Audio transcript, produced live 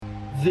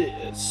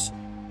This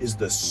is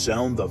the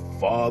Sound the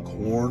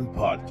Foghorn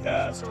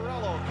podcast.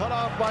 Cut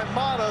off by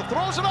Mata,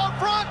 throws it out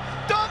front.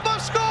 Dumba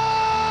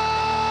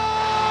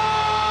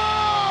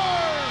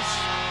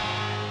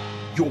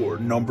scores! Your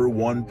number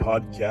one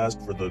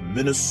podcast for the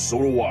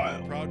Minnesota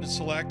Wild. Proud to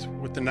select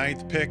with the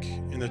 9th pick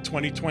in the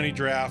 2020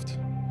 draft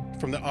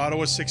from the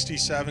Ottawa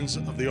 67s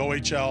of the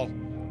OHL,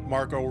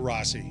 Marco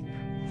Rossi.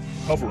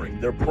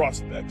 Covering their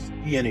prospects,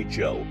 the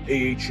NHL,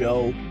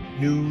 AHL,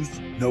 news,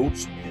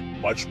 notes,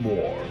 and much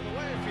more.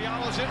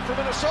 Fiala's in for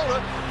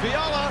Minnesota.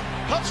 Fiala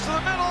cuts to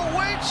the middle,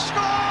 waits, scores!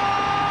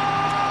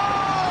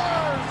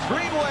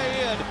 Greenway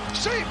in,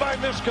 saved by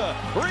Miska.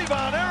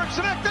 Rebound,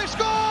 Eriksson, they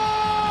score!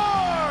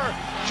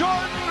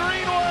 Jordan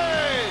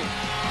Greenway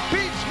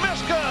beats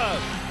Miska.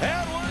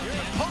 And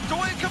poked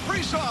away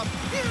Kaprizov,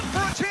 in for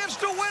a chance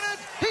to win it.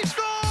 He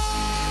scores!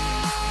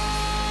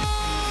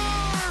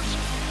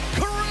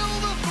 Kirill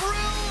the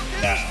Thrill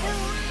is Now,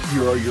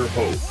 here are your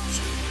hosts,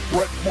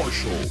 Brett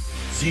Marshall,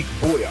 Zeke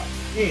Boyat,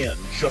 and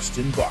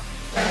Justin Buck.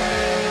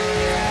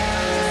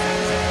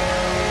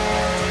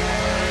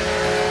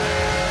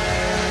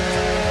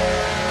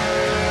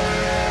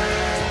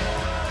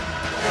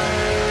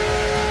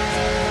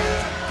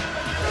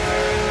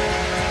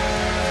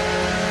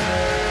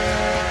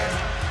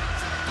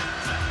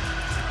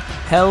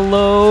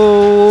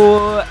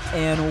 Hello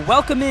and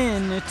welcome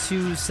in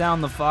to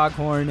Sound the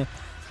Foghorn.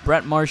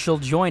 Brett Marshall,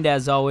 joined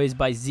as always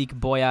by Zeke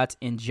Boyat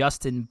and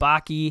Justin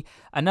Bakke.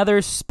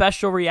 Another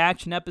special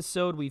reaction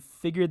episode. We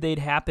figured they'd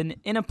happen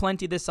in a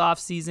plenty this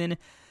offseason.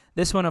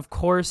 This one, of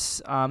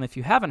course, if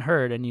you haven't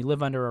heard and you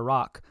live under a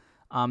rock,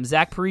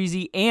 Zach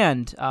Parise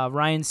and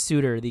Ryan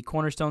Suter, the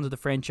cornerstones of the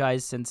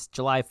franchise since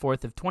July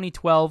 4th of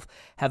 2012,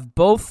 have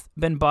both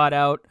been bought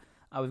out.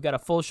 We've got a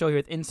full show here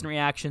with instant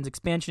reactions,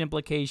 expansion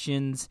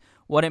implications,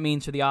 what it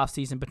means for the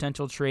offseason,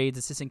 potential trades,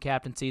 assistant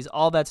captaincies,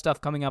 all that stuff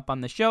coming up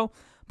on the show.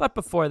 But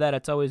before that,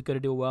 it's always good to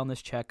do a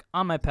wellness check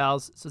on my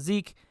pals. So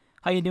Zeke,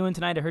 how you doing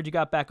tonight? I heard you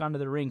got back onto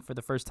the rink for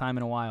the first time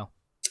in a while.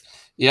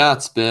 Yeah,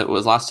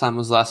 last time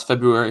was last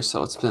February,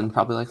 so it's been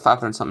probably like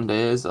 500 something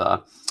days.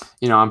 I'm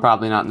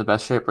probably not in the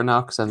best shape right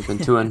now because I've been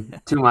doing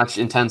too much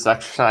intense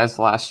exercise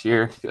last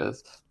year.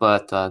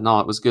 But no,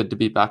 it was good to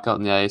be back out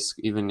on the ice,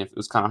 even if it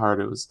was kind of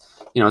hard. It was,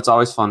 it's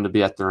always fun to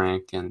be at the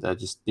rink and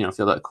just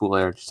feel that cool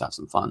air, just have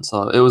some fun.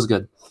 So it was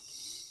good.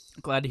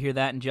 Glad to hear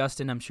that. And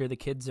Justin, I'm sure the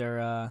kids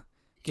are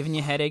giving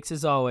you headaches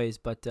as always.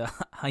 But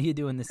how you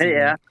doing this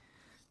evening?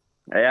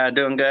 Yeah,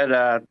 doing good.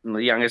 The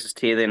youngest is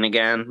teething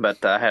again,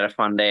 but I had a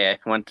fun day. I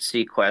went to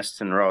Sequest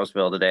in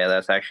Roseville today.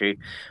 That's actually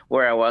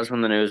where I was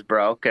when the news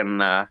broke,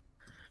 and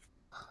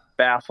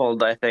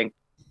baffled, I think,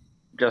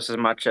 just as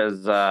much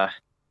as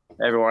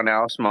everyone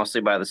else,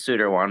 mostly by the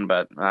Suter one.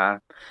 But I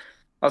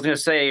was going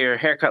to say, your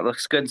haircut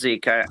looks good,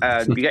 Zeke. You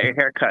got your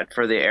haircut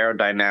for the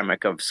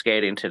aerodynamic of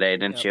skating today,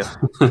 didn't you?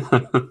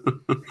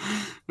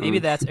 Maybe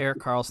that's Erik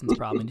Karlsson's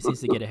problem. He just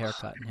needs to get a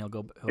haircut, and he'll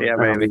go. Yeah,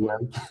 maybe.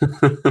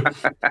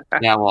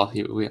 Yeah, well,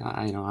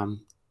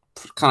 I'm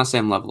kind of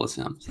same level as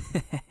him.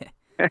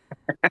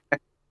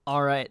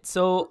 All right,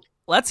 so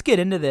let's get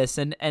into this,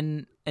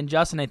 and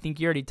Justin, I think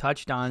you already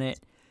touched on it.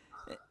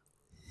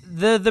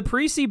 The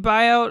Parise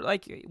buyout,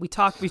 like we've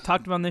talked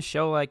about on this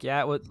show, like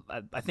it was,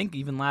 I think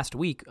even last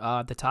week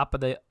at the top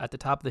of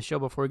the show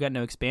before we got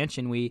into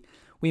expansion, we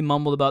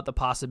mumbled about the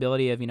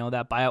possibility of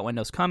that buyout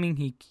window's coming.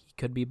 He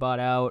could be bought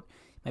out,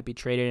 might be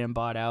traded and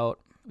bought out.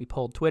 We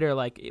pulled Twitter,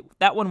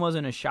 that one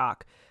wasn't a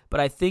shock, but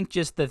I think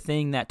just the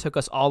thing that took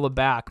us all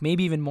aback,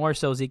 maybe even more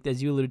so, Zeke,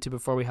 as you alluded to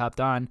before we hopped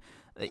on,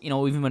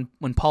 even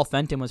when Paul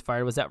Fenton was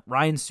fired, was that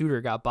Ryan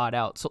Suter got bought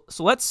out. So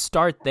let's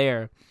start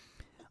there.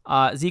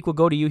 Zeke, we'll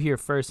go to you here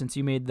first since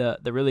you made the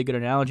really good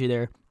analogy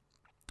there.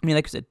 I mean,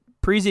 like I said,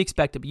 Parise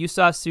expected, but you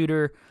saw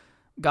Suter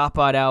got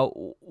bought out.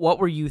 What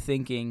were you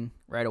thinking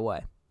right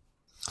away?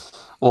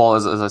 Well,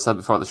 as I said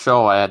before the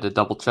show, I had to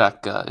double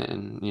check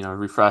and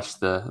refresh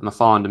my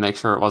phone to make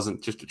sure it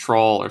wasn't just a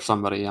troll or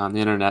somebody on the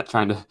internet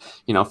trying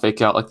to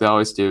fake out like they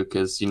always do.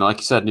 Because like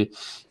you said,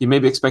 you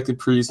maybe expected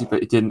Parise,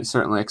 but you didn't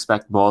certainly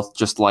expect both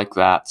just like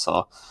that.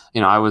 So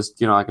I was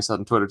like I said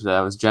on Twitter today,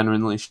 I was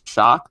genuinely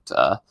shocked.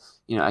 I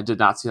did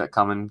not see that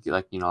coming.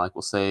 Like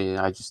we'll say,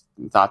 I just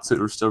thought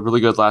Suter was still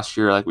really good last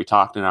year, like we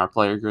talked in our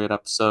player grade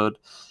episode,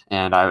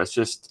 and I was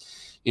just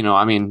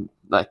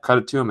like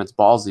credit to him, it's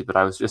ballsy, but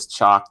I was just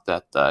shocked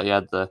that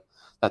that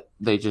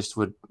they just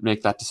would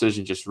make that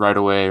decision just right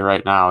away,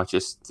 right now. It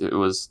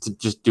was to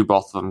just do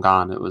both of them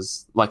gone. It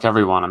was like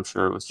everyone, I'm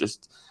sure. It was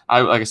just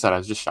like I said, I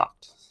was just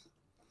shocked.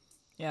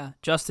 Yeah,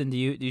 Justin, do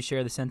you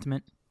share the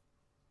sentiment?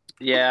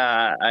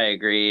 Yeah, I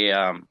agree.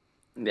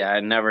 I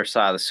never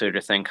saw the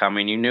Suter thing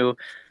coming. You knew,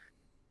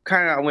 we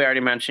already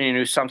mentioned, you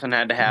knew something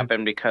had to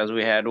happen because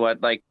we had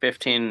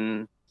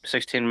 15,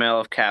 16 mil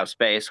of cap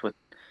space with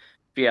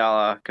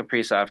Fiala,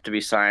 Kaprizov to be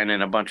signed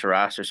and a bunch of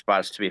roster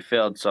spots to be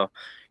filled. So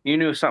you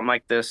knew something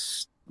like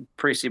this,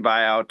 Parise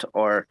buyout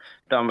or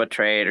Dumba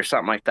trade or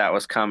something like that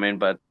was coming.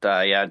 But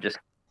just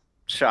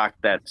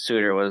shocked that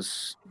Suter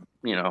was,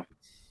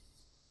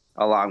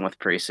 along with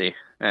Precy.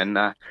 And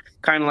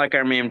kind of like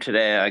our meme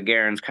today,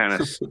 Garen's kind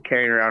of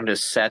carrying around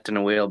his set in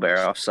a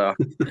wheelbarrow. So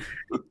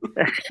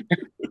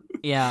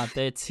yeah,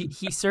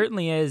 he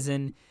certainly is,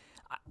 and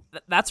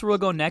that's where we'll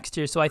go next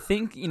year. So I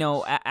think,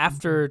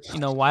 after,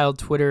 Wild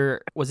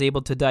Twitter was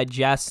able to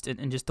digest,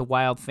 and just the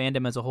Wild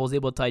fandom as a whole is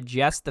able to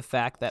digest the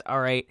fact that,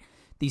 all right,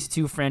 these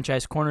two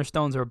franchise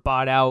cornerstones are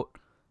bought out,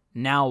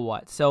 now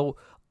what? So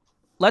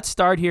let's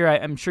start here.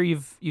 I'm sure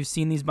you've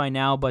seen these by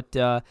now, but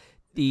the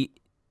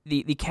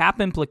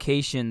cap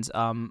implications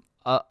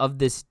of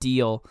this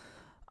deal.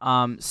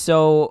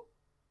 So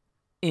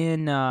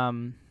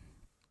in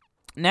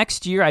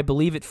next year, I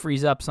believe it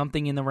frees up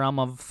something in the realm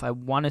of, I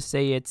want to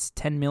say it's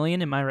 $10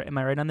 million. Am I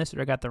right on this,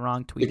 or I got the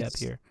wrong tweet up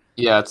here?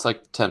 Yeah, it's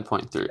like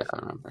 10.3 if I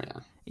remember. Yeah.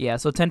 Yeah,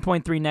 so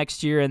 10.3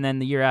 next year, and then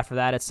the year after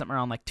that, it's something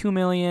around like $2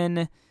 million.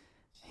 Here,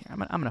 I'm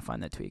gonna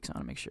find that tweet, so I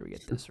want to make sure we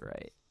get this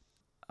right.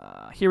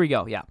 Here we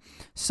go. Yeah.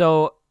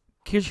 So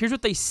here's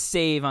what they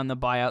save on the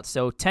buyout.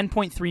 So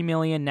 $10.3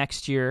 million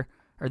next year,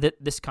 or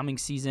this coming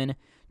season,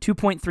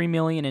 $2.3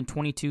 million in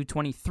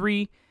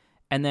 22-23,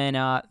 and then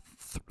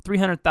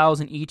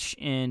 $300,000 each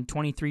in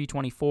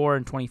 23-24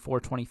 and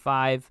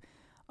 24-25.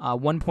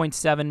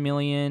 $1.7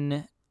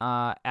 million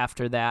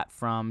after that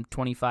from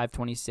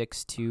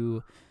 25-26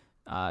 to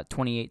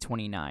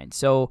 28-29.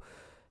 So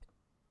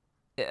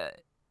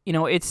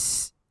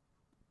it's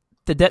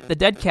the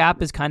dead cap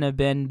has kind of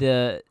been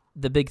the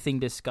big thing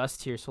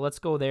discussed here. So let's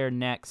go there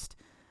next.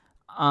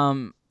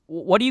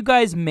 What do you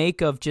guys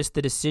make of just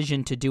the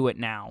decision to do it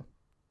now?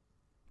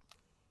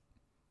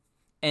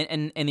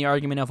 And the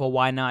argument of, well,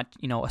 why not,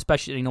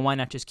 especially, why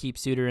not just keep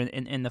Suter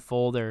in the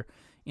fold, or,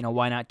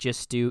 why not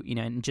just do,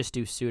 and just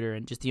do Suter,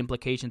 and just the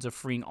implications of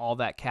freeing all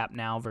that cap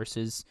now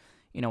versus,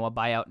 a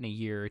buyout in a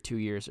year or 2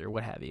 years or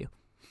what have you.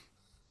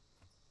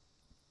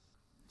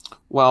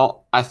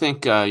 Well, I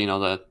think,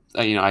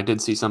 I did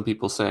see some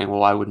people saying, well,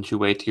 why wouldn't you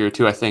wait a year or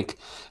two? I think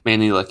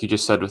mainly, like you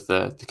just said, with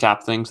the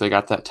cap things, they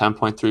got that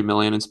 $10.3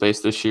 million in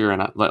space this year.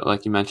 And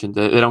like you mentioned,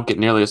 they don't get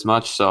nearly as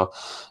much. So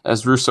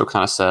as Russo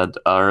kind of said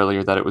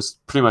earlier, that it was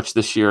pretty much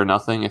this year or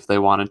nothing if they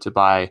wanted to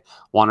buy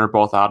one or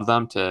both out of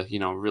them to,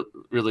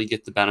 really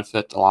get the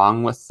benefit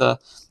along with the,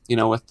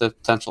 with the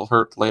potential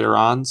hurt later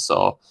on.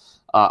 So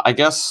I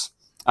guess,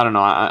 I don't know,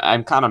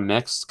 I'm kind of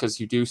mixed,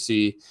 because you do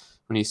see,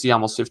 when you see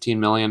almost $15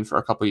 million for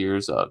a couple of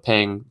years,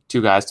 paying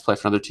two guys to play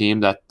for another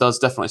team, that does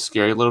definitely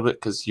scare you a little bit,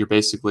 because you're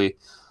basically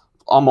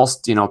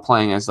almost,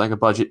 playing as like a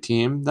budget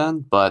team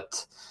then.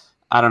 But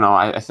I don't know.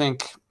 I just,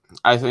 like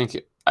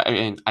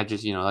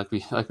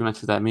we mentioned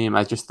with that meme,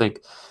 I just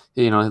think,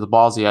 the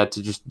balls he had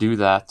to just do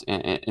that,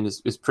 and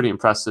is pretty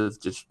impressive.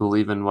 Just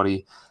believe in what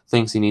he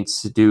thinks he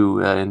needs to do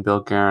in Bill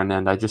Guerin.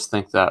 And I just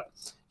think that,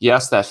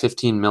 yes, that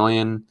 $15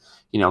 million,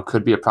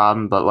 could be a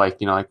problem, but like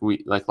a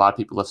lot of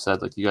people have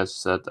said, like you guys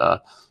said,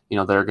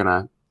 they're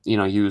gonna,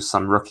 use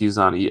some rookies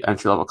on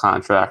entry level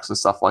contracts and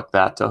stuff like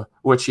that.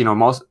 Which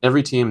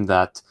every team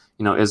that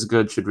is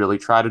good should really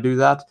try to do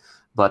that,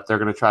 but they're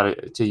gonna try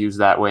to use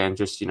that way, and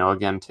just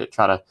again to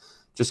try to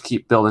just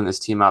keep building this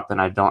team up.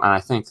 And I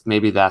think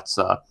maybe that's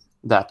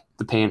that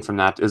the pain from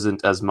that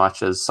isn't as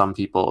much as some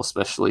people,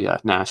 especially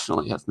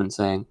nationally, have been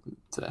saying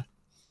today.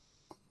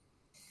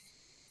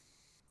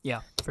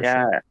 Yeah, for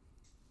sure.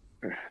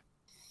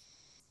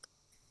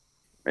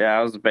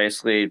 Yeah, he's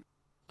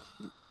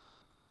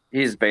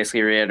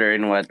basically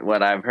reiterating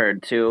what I've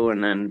heard too,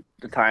 and then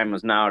the time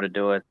was now to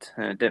do it.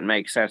 And it didn't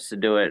make sense to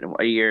do it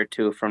a year or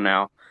two from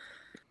now,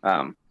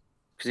 because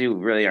you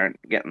really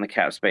aren't getting the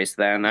cap space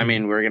then. I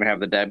mean, we're going to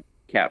have the dead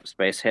cap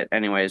space hit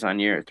anyways on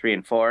year 3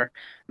 and 4.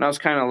 And I was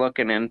kind of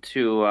looking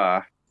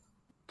into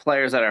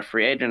players that are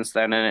free agents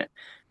then, and it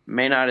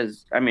may not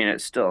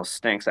it still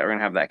stinks that we're going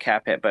to have that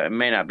cap hit, but it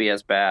may not be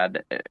as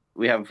bad.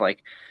 We have,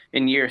 like,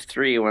 in year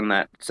 3, when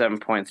that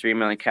 $7.3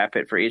 million cap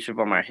hit for each of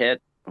them are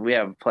hit, we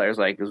have players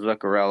like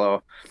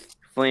Zuccarello,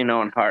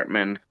 Foligno, and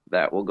Hartman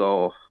that will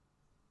go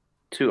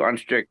to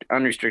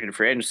unrestricted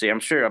free agency.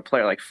 I'm sure a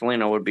player like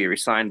Foligno would be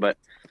re-signed, but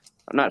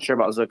I'm not sure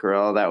about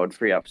Zuccarello. That would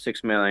free up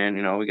 $6 million.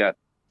 We got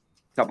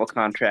a couple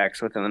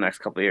contracts within the next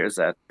couple of years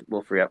that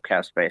will free up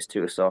cap space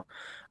too. So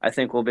I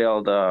think we'll be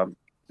able to,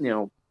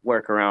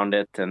 work around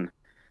it and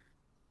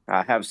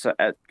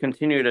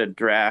continue to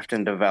draft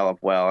and develop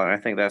well. And I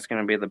think that's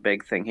going to be the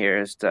big thing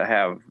here, is to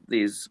have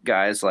these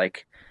guys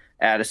like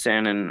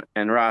Addison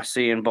and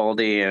Rossi and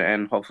Boldy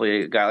and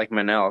hopefully a guy like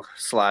Manel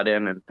slot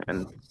in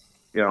and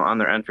on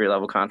their entry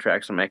level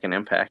contracts and make an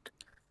impact.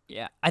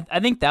 Yeah, I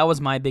think that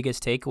was my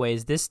biggest takeaway.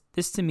 Is this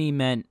to me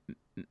meant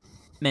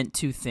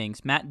two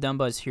things. Matt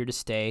Dumba is here to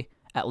stay,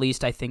 at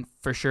least I think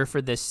for sure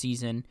for this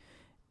season.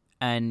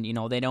 And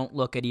they don't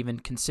look at even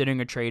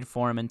considering a trade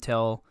for him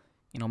until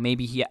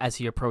maybe as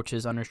he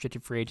approaches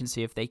unrestricted free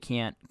agency, if they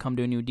can't come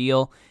to a new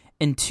deal.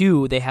 And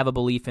 2, they have a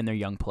belief in their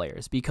young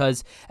players,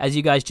 because as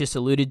you guys just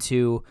alluded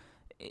to,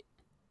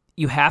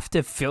 you have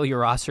to fill your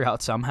roster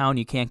out somehow, and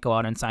you can't go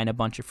out and sign a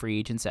bunch of free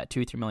agents at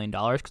 $2-3 million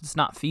because it's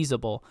not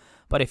feasible.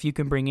 But if you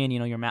can bring in,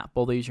 your Matt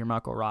Boldy's, your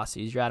Marco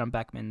Rossi's, your Adam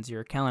Beckman's,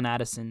 your Kellen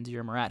Addison's,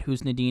 your Murat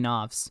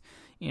Husnadinov's,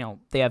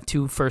 they have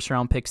 2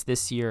 first-round picks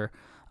this year.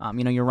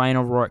 Your Ryan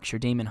O'Rourke's, your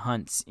Damon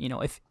Hunts.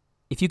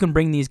 If you can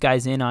bring these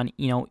guys in on,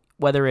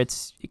 whether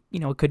it's,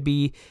 it could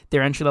be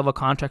their entry-level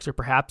contracts or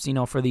perhaps,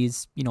 for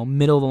these,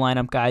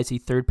 middle-of-the-lineup guys, the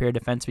third-pair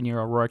defensemen, your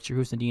O'Rourke's, your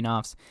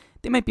Husnadinovs,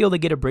 they might be able to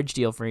get a bridge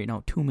deal for,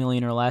 $2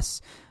 million or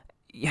less.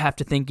 You have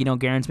to think,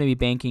 Guerin's maybe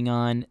banking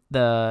on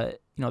the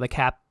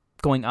cap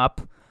going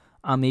up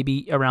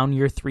maybe around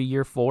year 3,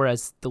 year 4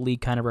 as the league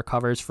kind of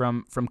recovers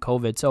from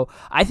COVID. So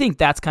I think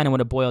that's kind of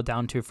what it boiled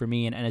down to for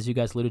me. And as you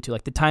guys alluded to,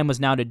 like the time was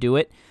now to do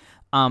it.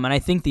 And I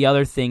think the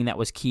other thing that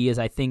was key is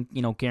I think,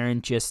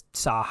 Guerin just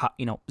saw how,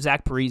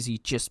 Zach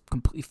Parise just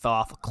completely fell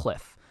off a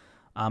cliff.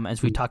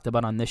 As we talked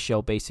about on this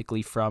show,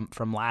 basically from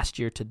last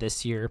year to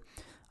this year.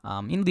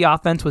 The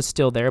offense was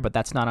still there, but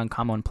that's not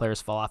uncommon when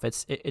players fall off.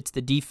 It's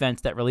the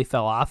defense that really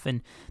fell off,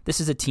 and this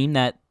is a team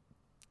that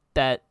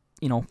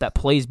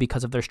plays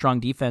because of their strong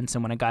defense.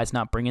 And when a guy's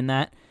not bringing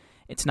that,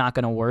 it's not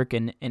going to work.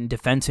 And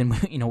defense,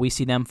 and we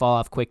see them fall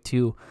off quick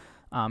too.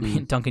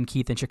 Duncan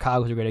Keith in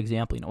Chicago is a great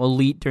example.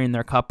 Elite during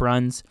their cup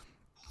runs.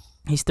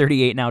 He's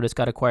 38 now, just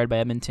got acquired by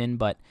Edmonton,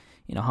 but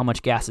how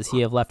much gas does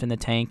he have left in the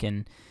tank?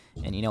 And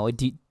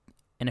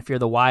if you're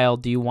the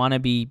Wild, do you want to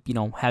be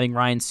having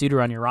Ryan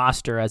Suter on your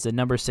roster as a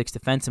number 6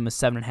 defenseman with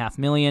 $7.5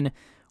 million,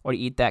 or to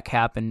eat that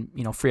cap and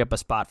free up a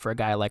spot for a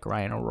guy like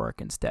Ryan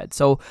O'Rourke instead?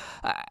 So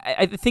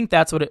I think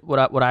that's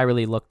what I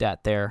really looked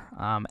at there.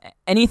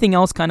 Anything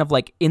else kind of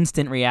like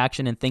instant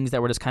reaction and things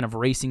that were just kind of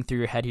racing through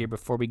your head here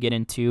before we get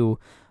into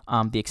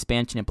the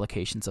expansion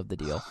implications of the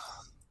deal?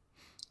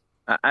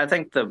 I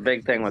think the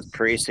big thing with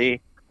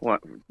Parise,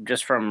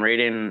 just from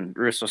reading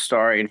Russo's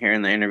story and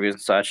hearing the interviews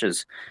and such,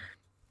 is,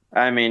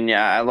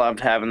 I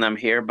loved having them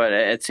here, but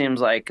it seems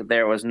like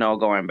there was no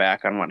going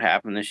back on what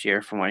happened this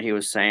year from what he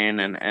was saying,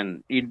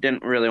 and you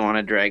didn't really want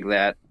to drag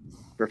that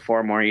for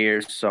 4 more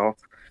years. So,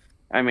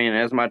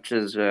 as much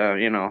as,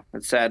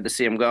 it's sad to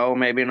see him go,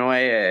 maybe in a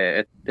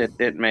way,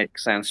 it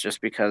makes sense just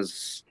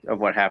because of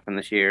what happened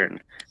this year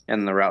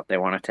and the route they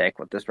want to take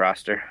with this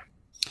roster.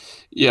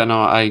 Yeah,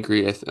 no, I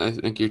agree. I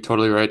think you're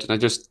totally right. And I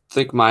just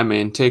think my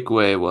main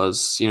takeaway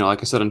was, like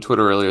I said on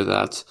Twitter earlier,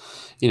 that,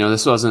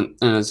 this wasn't,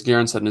 and as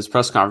Guerin said in his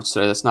press conference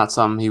today, that's not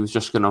something he was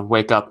just going to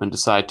wake up and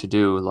decide to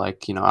do,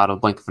 out of the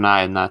blink of an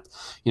eye. And that,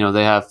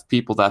 they have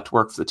people that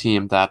work for the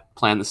team that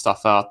plan the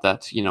stuff out,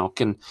 that,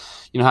 can,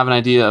 have an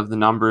idea of the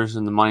numbers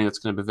and the money that's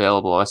going to be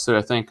available. So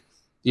I think,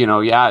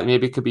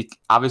 maybe it could be,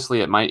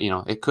 obviously it might,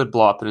 it could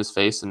blow up in his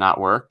face and not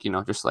work,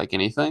 just like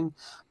anything.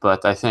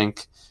 But I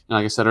think,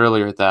 like I said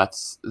earlier, that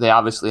they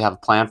obviously have a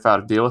plan for how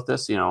to deal with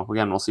this.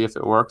 Again, we'll see if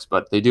it works,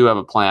 but they do have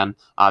a plan,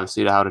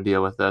 obviously, to how to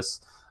deal with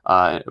this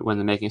when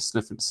they're making a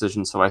significant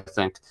decision. So I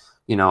think,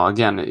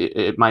 again,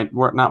 it might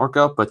not work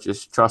out, but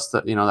just trust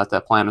that,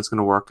 that plan is going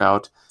to work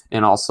out.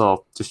 And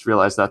also just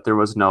realize that there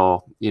was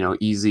no,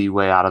 easy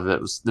way out of it.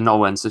 It was the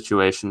no-win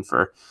situation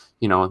for,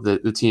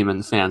 the team and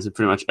the fans in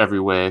pretty much every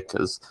way,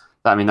 because,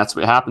 that's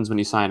what happens when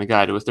you sign a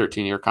guy to a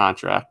 13-year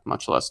contract,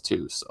 much less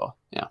 2. So,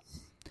 yeah.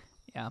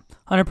 Yeah,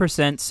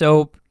 100%.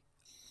 So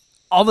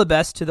all the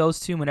best to those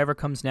two whenever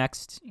comes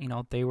next.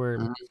 They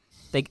were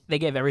they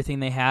gave everything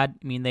they had.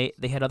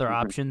 They had other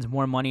options,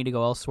 more money to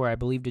go elsewhere. I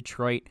believe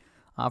Detroit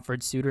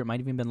offered Suter. It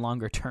might have even been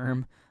longer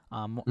term,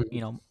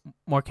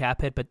 more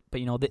cap hit, but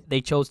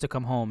they chose to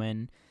come home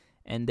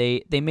and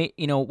they made,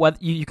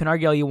 what you can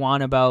argue all you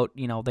want about,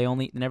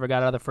 they never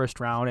got out of the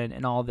first round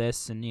and all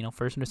this and,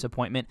 first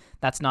disappointment.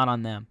 That's not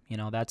on them.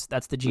 That's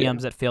the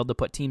GMs that failed to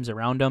put teams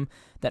around them,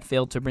 that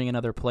failed to bring in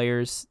other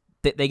players.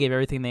 They gave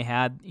everything they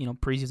had.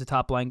 Parise's a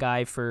top line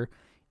guy for,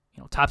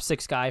 top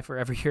 6 guy for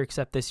every year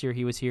except this year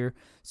he was here.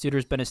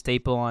 Suter's been a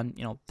staple on,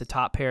 the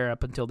top pair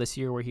up until this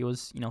year where he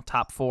was,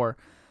 top 4.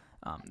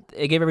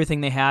 They gave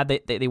everything they had.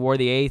 They wore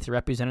the 8th,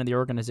 represented the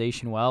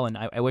organization well, and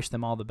I wish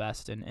them all the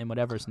best and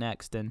whatever's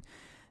next. And,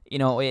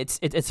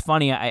 it's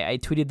funny. I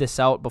tweeted this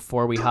out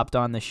before we hopped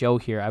on the show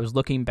here. I was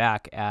looking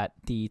back at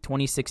the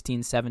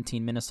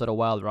 2016-17 Minnesota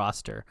Wild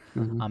roster.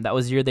 That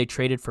was the year they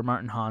traded for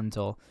Martin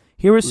Hanzal.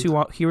 Here's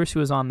who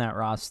was on that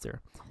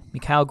roster.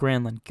 Mikael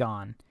Granlund,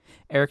 gone.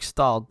 Eric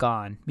Stahl,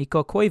 gone.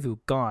 Mikko Koivu,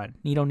 gone.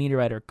 Nito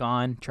Niederreiter,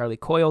 gone. Charlie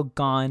Coyle,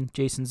 gone.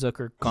 Jason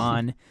Zucker,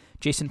 gone.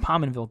 Jason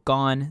Pominville,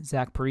 gone.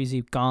 Zach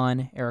Parise,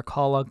 gone. Eric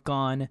Halla,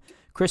 gone.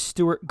 Chris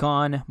Stewart,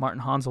 gone.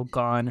 Martin Hanzal,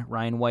 gone.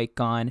 Ryan White,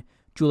 gone.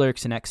 Joel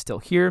Eriksson Ek still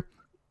here.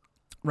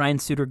 Ryan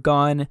Suter,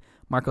 gone.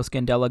 Marco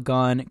Scandella,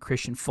 gone.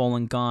 Christian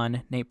Folin,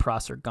 gone. Nate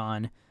Prosser,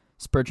 gone.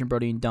 Spurgeon,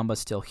 Brody, and Dumba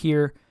still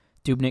here.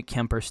 Dubnyk,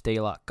 Kemper,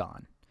 Stalock,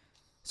 gone.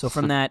 So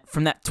from that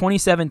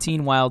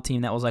 2017 Wild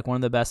team that was like one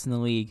of the best in the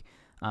league,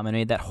 and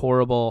made that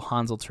horrible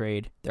Hanzal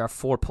trade, there are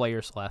 4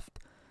 players left.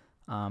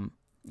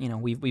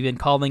 We've been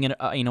calling it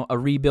a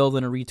rebuild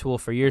and a retool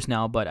for years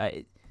now, but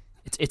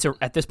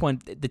at this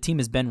point the team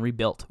has been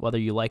rebuilt, whether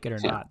you like it or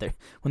not.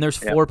 When there's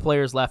 4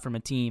 players left from a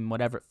team,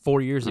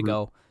 4 years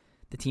ago,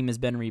 the team has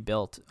been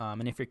rebuilt.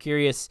 And if you're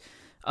curious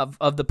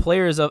of the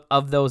players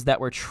of those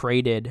that were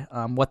traded,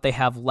 what they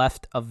have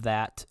left of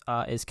that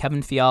is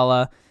Kevin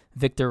Fiala,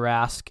 Victor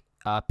Rask,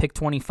 pick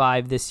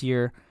 25 this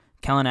year,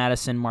 Kellen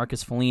Addison,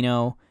 Marcus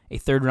Foligno, a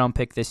 3rd-round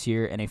pick this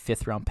year and a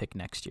 5th-round pick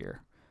next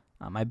year.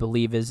 I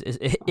believe is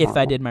if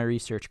I did my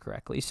research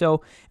correctly. So,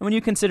 and when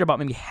you consider about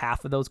maybe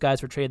half of those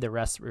guys were traded, the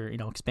rest were,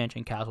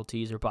 expansion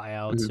casualties or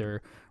buyouts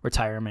or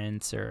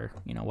retirements or,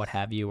 what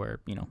have you, or,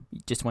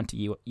 just went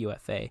to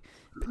UFA.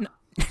 But,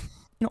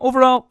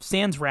 overall,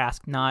 sans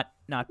Rask, not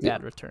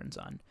bad returns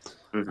on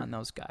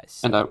those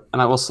guys. And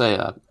I will say,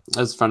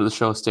 as a friend of the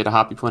show, State of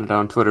Hoppy pointed out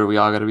on Twitter, we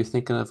all got to be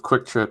thinking of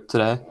Quick Trip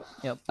today.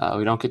 Yep.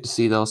 We don't get to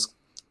see those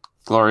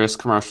glorious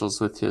commercials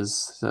with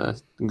his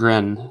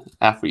grin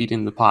after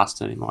eating the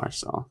pasta anymore,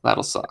 so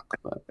that'll suck.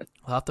 But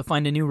we'll have to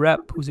find a new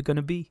rep. Who's it going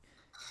to be?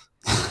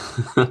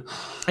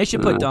 I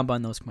should put Dumba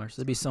on those commercials.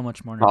 It'd be so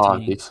much more entertaining. Oh,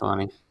 it'd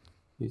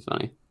be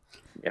funny.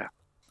 Yeah.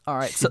 All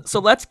right, so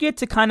let's get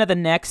to kind of the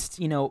next,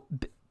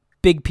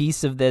 big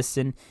piece of this,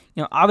 and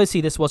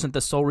obviously this wasn't the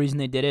sole reason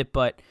they did it,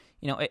 but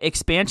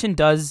expansion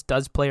does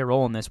play a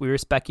role in this. We were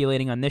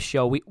speculating on this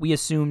show. We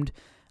assumed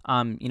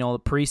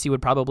Parise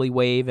would probably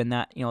waive, and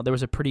that there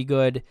was a pretty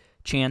good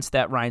chance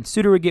that Ryan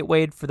Suter would get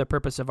waived for the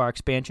purpose of our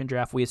expansion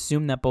draft. We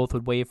assumed that both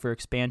would waive for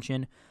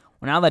expansion.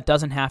 Well, now that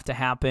doesn't have to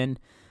happen.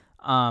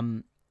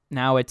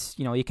 Now it's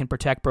you can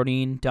protect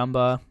Brodin,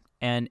 Dumba,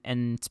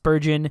 and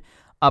Spurgeon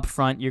up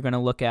front. You're going to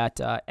look at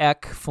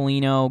Eck,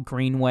 Foligno,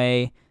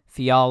 Greenway,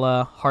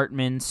 Fiala,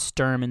 Hartman,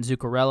 Sturm, and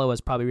Zuccarello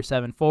as probably your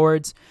 7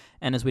 forwards.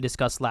 And as we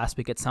discussed last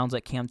week, it sounds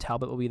like Cam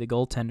Talbot will be the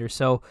goaltender.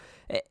 So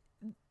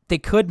they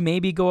could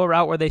maybe go a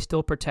route where they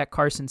still protect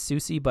Carson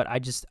Soucy, but I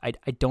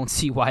don't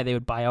see why they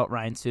would buy out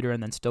Ryan Suter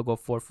and then still go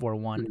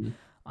 4-4-1.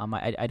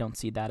 I don't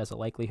see that as a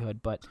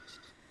likelihood. But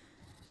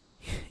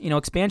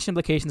expansion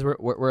implications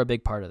were a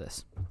big part of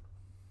this.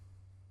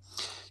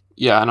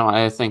 Yeah, I know.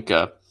 I think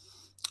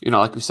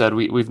like we said,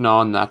 we've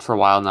known that for a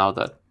while now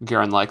that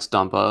Guerin likes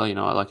Dumba.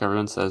 Like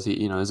everyone says,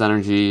 he, his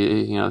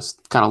energy, his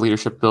kind of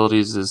leadership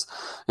abilities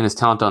and his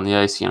talent on the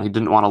ice. He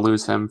didn't want to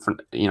lose him for,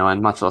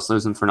 and much less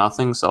lose him for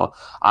nothing. So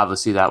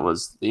obviously that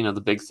was,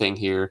 the big thing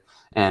here.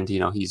 And,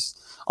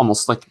 he's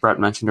almost, like Brett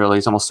mentioned earlier,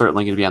 he's almost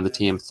certainly going to be on the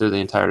team through the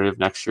entirety of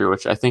next year,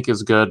 which I think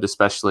is good,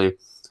 especially,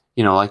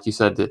 like you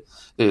said,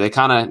 they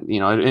kind of,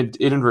 it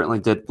inadvertently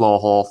did blow a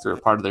hole through a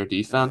part of their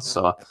defense.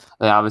 So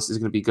they obviously is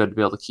going to be good to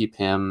be able to keep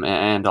him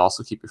and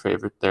also keep your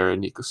favorite there,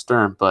 Nico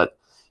Sturm. But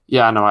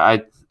yeah, no,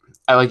 I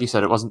like you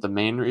said, it wasn't the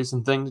main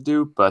reason thing to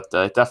do, but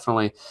it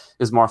definitely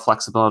is more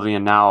flexibility.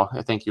 And now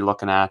I think you're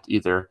looking at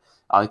either,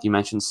 like you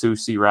mentioned,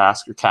 Soucy,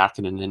 Rask, or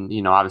Kakinen.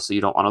 And, obviously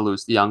you don't want to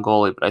lose the young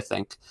goalie, but I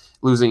think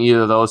losing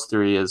either of those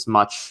three is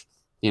much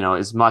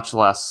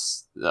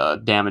less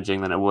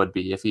damaging than it would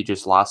be if you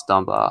just lost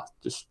Dumba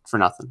just for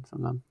nothing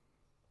from them.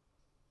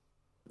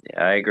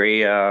 Yeah, I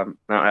agree. I don't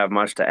have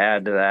much to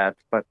add to that,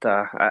 but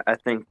I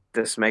think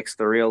this makes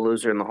the real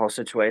loser in the whole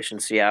situation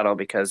Seattle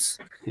because,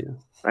 they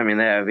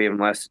have even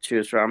less to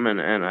choose from,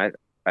 and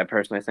I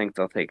personally think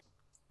they'll take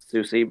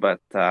Soucy,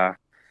 but I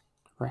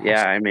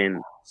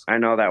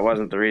know that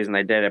wasn't the reason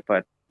they did it,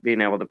 but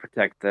being able to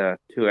protect the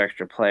 2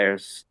 extra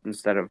players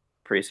instead of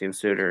Parise and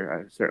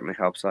Suter certainly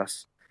helps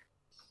us.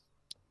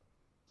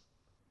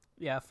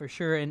 Yeah, for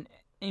sure. And,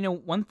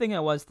 one thing I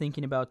was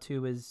thinking about,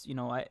 too, is,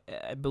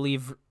 I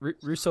believe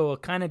Russo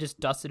kind of just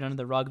dusted under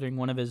the rug during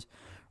one of his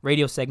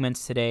radio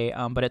segments today,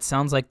 but it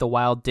sounds like the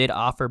Wild did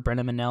offer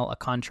Brennan Manel a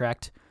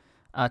contract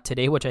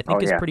today, which I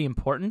think is pretty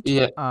important.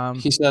 Yeah,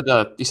 he said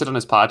on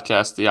his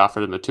podcast they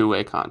offered him a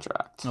 2-way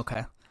contract.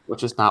 Okay.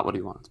 Which is not what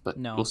he wants, but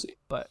no, we'll see.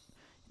 But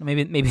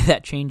maybe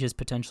that changes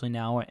potentially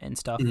now and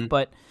stuff. Mm-hmm.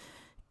 But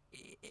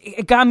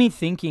it got me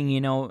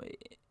thinking,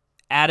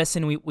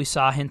 Addison, we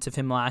saw hints of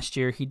him last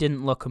year. He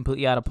didn't look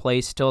completely out of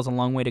place. Still has a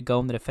long way to go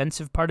in the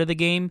defensive part of the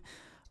game.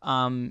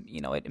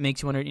 It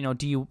makes you wonder,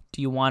 do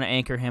you want to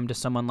anchor him to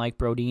someone like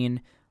Brodin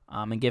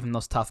and give him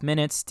those tough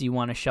minutes? Do you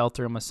want to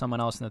shelter him with someone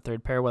else in the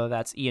third pair, whether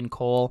that's Ian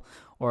Cole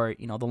or,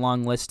 the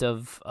long list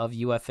of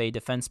UFA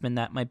defensemen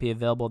that might be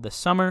available this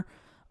summer?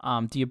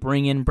 Do you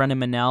bring in Brennan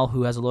Manel,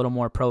 who has a little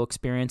more pro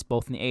experience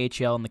both in the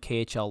AHL and the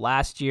KHL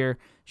last year,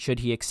 should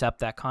he accept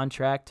that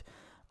contract?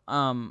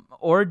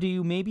 Or do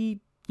you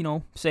maybe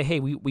say,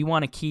 hey, we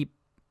want to keep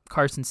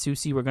Carson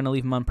Soucy. We're going to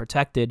leave him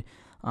unprotected.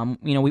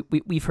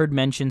 We've heard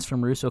mentions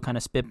from Russo kind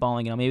of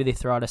spitballing. Maybe they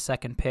throw out a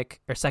second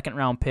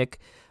round pick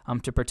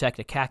to protect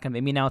a Kakinen.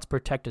 Maybe now it's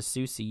protect a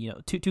Soucy.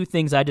 Two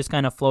things I just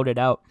kind of floated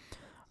out.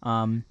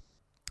 And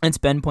it's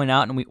been pointed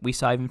out, and we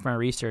saw even from our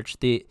research,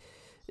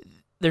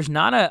 there's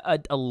not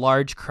a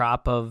large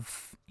crop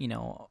of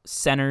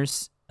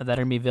centers that are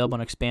going to be available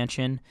in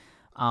expansion.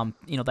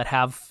 That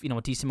have,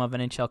 a decent amount of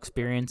NHL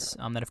experience,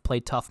 that have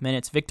played tough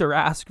minutes. Victor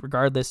Rask,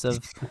 regardless of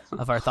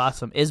our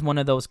thoughts on him, is one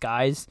of those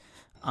guys.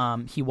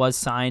 He was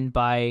signed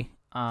by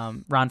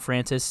Ron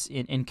Francis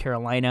in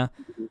Carolina.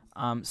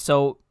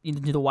 So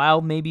the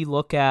Wild maybe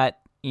look at,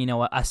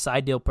 a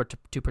side deal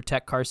to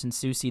protect Carson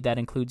Soucy that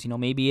includes,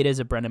 maybe it is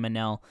a Brennan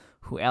Manel,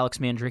 who Alex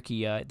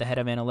Mandrycky, the head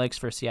of analytics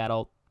for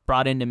Seattle,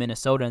 brought into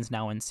Minnesota and is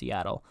now in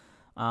Seattle.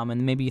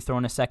 and maybe you throw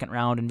in a second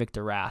round in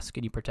Victor Rask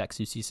and you protect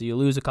Soucy. So you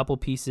lose a couple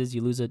pieces,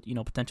 you lose a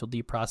potential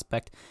D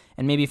prospect,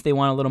 and maybe if they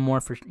want a little more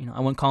for I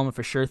wouldn't call him a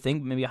for sure thing,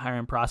 but maybe a higher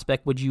end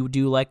prospect, would you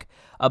do like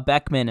a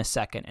Beckman a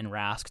second and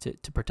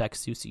Rask to protect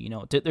Soucy?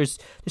 There's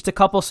just a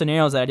couple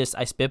scenarios that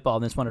I spitballed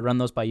and just want to run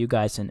those by you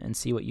guys and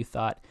see what you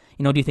thought.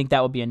 Do you think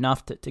that would be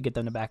enough to get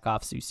them to back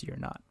off Soucy or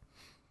not?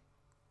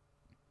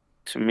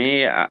 To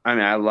me,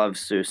 I love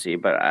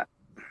Soucy, but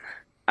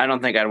I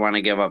don't think I'd want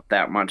to give up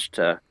that much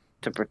to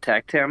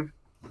protect him.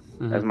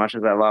 As much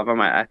as I love him,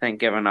 I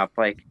think giving up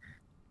like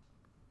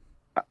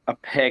a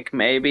pick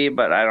maybe,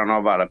 but I don't know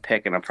about a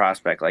pick and a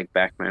prospect like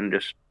Beckman.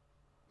 Just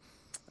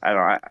I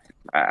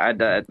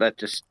don't. That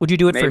just would you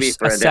do it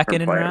for a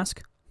second in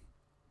Rask?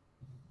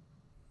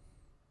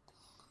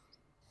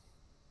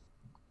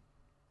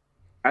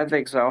 I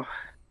think so.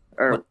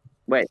 Or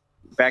wait,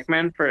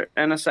 Beckman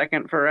and a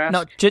second for Rask?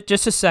 No,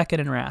 just a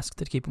second in Rask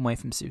to keep him away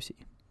from Soucy.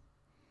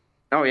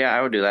 Oh yeah,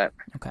 I would do that.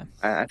 Okay,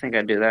 I think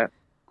I'd do that.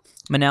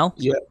 Manel?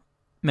 Yeah.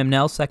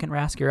 Manel, second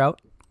Rask, you're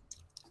out?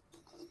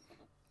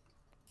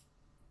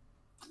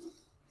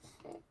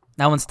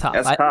 That one's tough.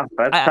 That's tough.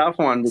 That's a tough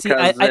one.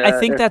 Because, I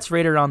think that's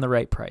right around the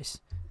right price.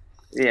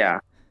 Yeah.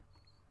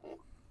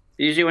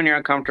 Usually when you're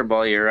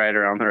uncomfortable, you're right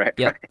around the right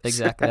price. Yeah,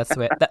 exactly. That's the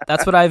way.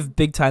 That's what I've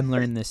big time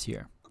learned this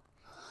year.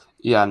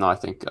 Yeah, no, I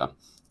think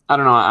I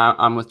don't know.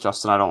 I'm with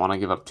Justin. I don't want to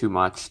give up too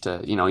much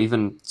to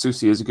even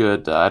Soucy is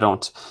good. I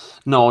don't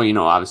know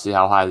obviously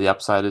how high the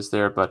upside is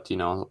there, but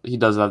he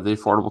does have the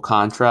affordable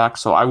contract,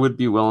 so I would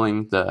be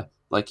willing to,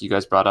 like you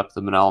guys brought up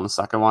the Manel in the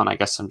second one. I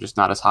guess I'm just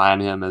not as high on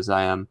him as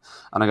I am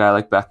on a guy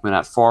like Beckman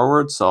at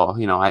forward. So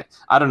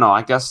I don't know.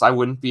 I guess I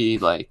wouldn't be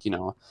like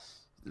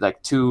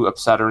too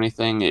upset or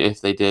anything if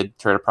they did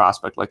trade a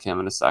prospect like him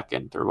in a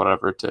second or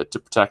whatever to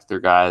protect their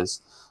guys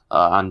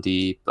on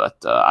D. But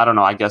I don't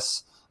know. I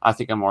guess I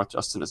think I'm more with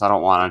Justin is I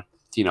don't want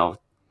to,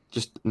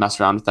 just mess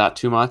around with that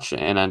too much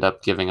and end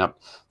up giving up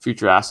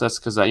future assets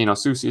because,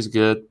 Soucy is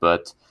good,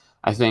 but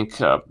I think,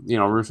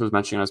 Russo was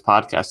mentioning on his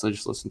podcast, I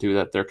just listened to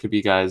that there could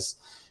be guys,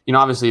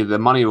 obviously the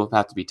money will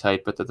have to be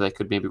tight, but that they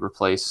could maybe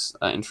replace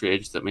entry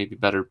age that may be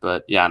better.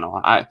 But yeah,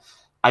 no,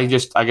 I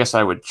guess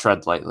I would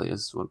tread lightly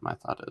is what my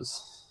thought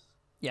is.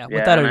 Yeah,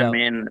 without a doubt. I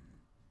mean,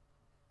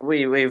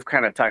 we've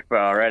kind of talked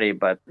about it already,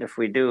 but if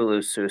we do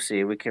lose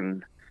Soucy, we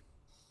can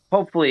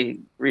hopefully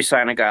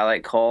re-sign a guy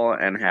like Cole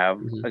and have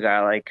a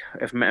guy like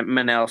if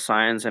Manel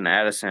signs and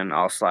Addison,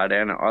 I'll slide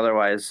in.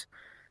 Otherwise,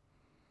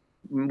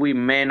 we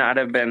may not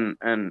have been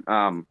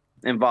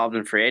involved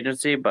in free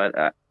agency,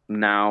 but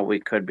now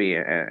we could be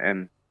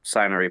and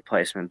sign a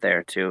replacement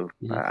there too.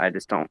 I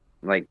just don't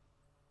like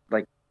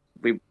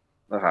we.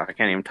 I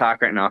can't even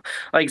talk right now.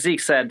 Like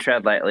Zeke said,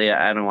 tread lightly.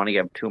 I don't want to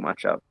give too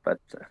much up, but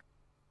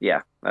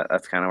yeah,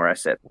 that's kind of where I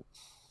sit.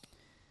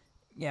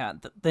 Yeah,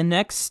 the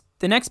next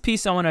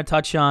piece I want to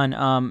touch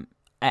on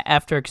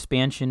after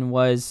expansion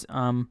was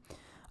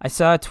I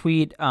saw a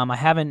tweet. I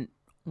haven't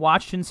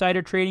watched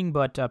insider trading,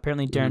 but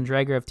apparently Darren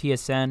Dreger of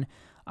TSN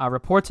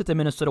reports that the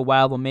Minnesota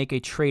Wild will make a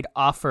trade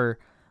offer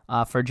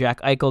for Jack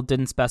Eichel.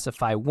 Didn't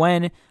specify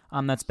when.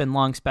 That's been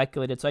long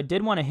speculated. So I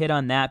did want to hit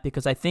on that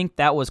because I think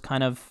that was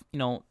kind of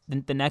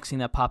the next thing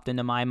that popped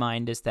into my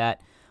mind is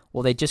that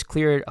they just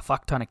cleared a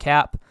fuck ton of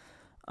cap.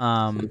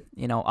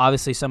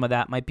 Obviously some of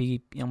that might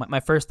be, my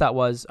first thought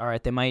was, all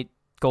right, they might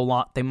go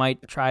long. They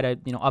might try to,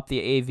 up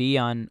the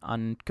AV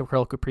on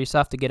Kirill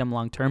Kaprizov to get him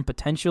long term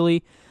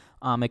potentially.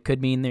 It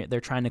could mean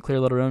they're trying to clear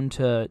a little room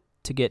to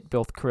get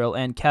both Kirill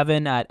and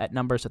Kevin at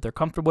numbers that they're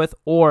comfortable with,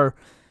 or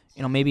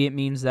maybe it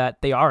means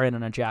that they are in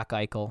on a Jack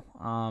Eichel.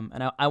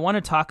 And I want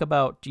to talk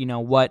about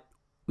what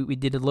we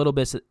did a little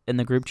bit in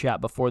the group chat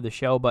before the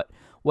show, but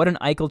what an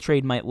Eichel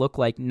trade might look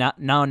like now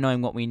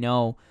knowing what we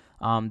know.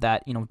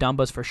 That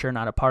Dumba's for sure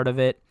not a part of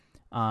it.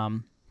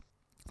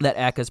 That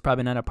Eka's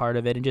probably not a part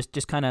of it, and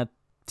just kind of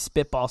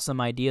spitball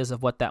some ideas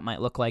of what that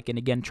might look like. And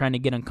again, trying to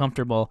get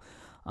uncomfortable.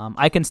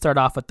 I can start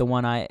off with the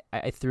one I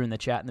threw in the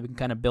chat, and then we can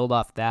kind of build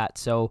off that.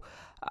 So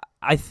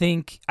I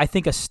think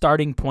a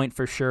starting point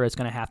for sure is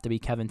going to have to be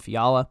Kevin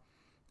Fiala.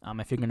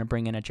 If you're going to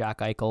bring in a Jack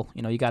Eichel,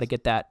 you got to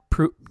get that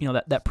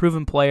that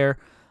proven player.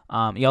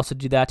 You also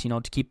do that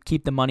to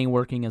keep the money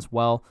working as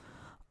well.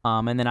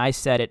 And then I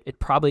said it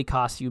probably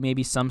costs you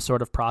maybe some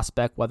sort of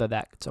prospect, whether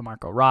that's a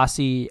Marco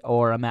Rossi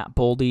or a Matt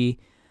Boldy.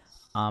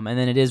 And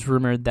then it is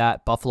rumored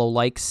that Buffalo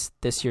likes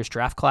this year's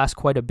draft class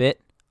quite a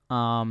bit.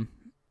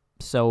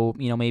 So,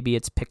 maybe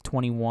it's pick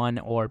 21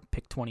 or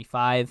pick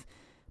 25,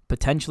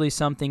 potentially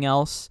something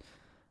else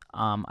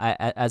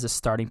as a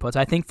starting point. So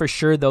I think for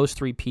sure those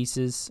three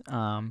pieces,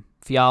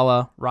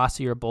 Fiala,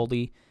 Rossi, or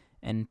Boldy,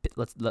 and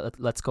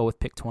let's go with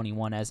pick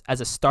 21 as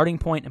a starting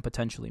point and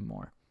potentially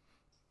more.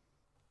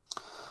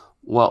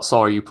 Well, so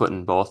are you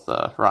putting both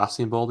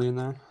Rossi and Boldy in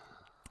there?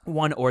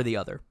 One or the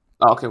other.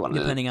 Oh, okay, one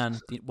depending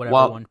on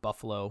whatever one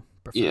Buffalo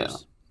prefers. Yeah.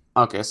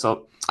 Okay,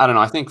 so I don't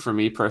know. I think for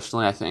me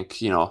personally, I think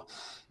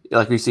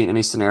like we've seen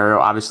any scenario.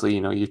 Obviously,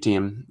 your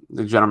team,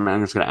 the general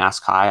manager is going to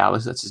ask high.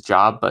 Obviously, that's his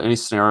job. But any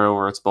scenario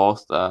where it's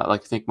both,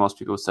 like I think most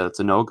people said, it's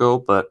a no-go.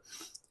 But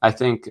I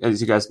think, as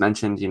you guys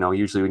mentioned,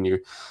 usually when you're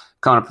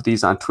coming up with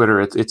these on Twitter,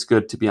 it's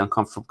good to be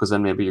uncomfortable because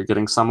then maybe you're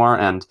getting somewhere.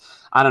 And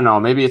I don't know,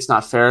 maybe it's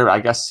not fair. But I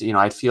guess,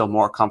 I'd feel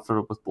more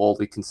comfortable with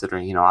Boldy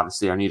considering,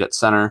 obviously our need at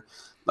center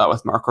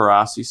with Marco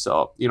Rossi.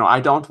 So, I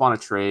don't want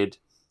to trade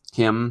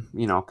him,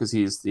 because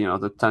he's, the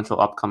potential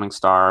upcoming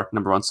star,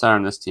 number one center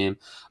in this team.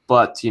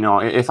 But,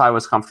 if I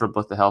was comfortable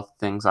with the health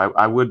things,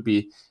 I would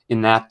be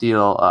in that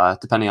deal,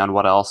 depending on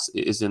what else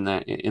is in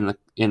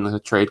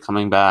the trade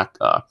coming back,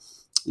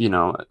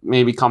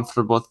 maybe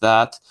comfortable with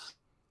that.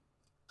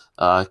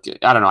 I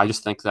don't know. I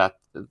just think that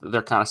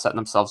they're kind of setting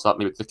themselves up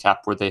maybe with the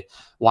cap where they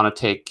want to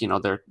take,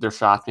 their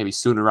shot maybe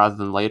sooner rather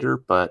than later.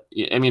 But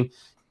I mean,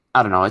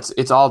 I don't know.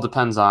 It's all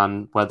depends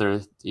on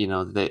whether,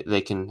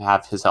 they can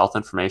have his health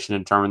information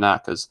and determine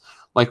that. Cause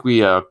like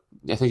I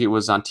think it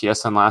was on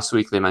TSN last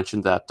week, they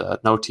mentioned that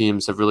no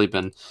teams have really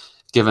been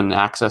given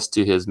access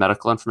to his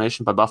medical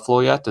information by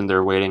Buffalo yet. And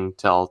they're waiting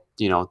till,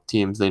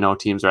 teams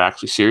are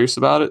actually serious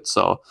about it.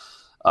 So,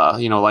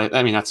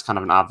 that's kind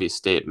of an obvious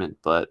statement,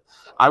 but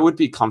I would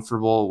be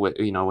comfortable with,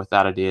 with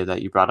that idea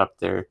that you brought up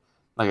there.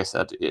 Like I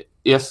said,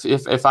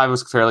 if I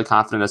was fairly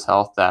confident in his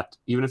health, that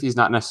even if he's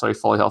not necessarily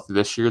fully healthy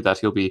this year, that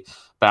he'll be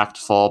back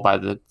to full by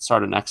the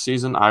start of next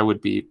season, I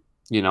would be,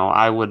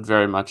 I would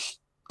very much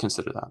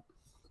consider that.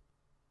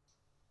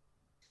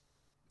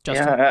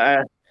 Justin?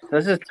 Yeah,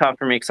 this is tough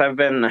for me because I've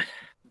been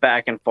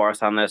back and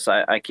forth on this.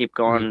 I keep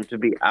going to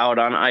be out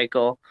on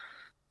Eichel.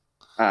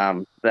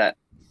 That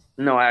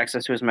no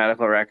access to his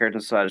medical record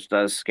and such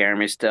does scare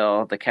me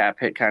still. The cap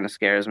hit kind of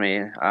scares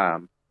me.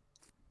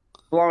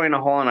 Blowing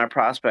a hole in our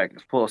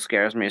prospect pool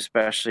scares me,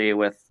 especially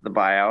with the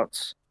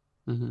buyouts.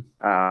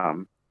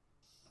 Mm-hmm.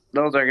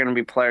 Those are going to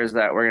be players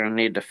that we're going to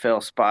need to fill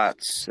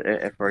spots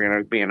if we're going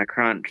to be in a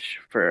crunch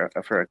for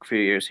a few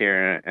years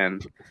here.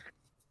 And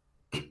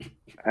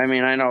I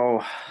mean, I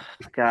know,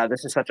 God,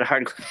 this is such a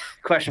hard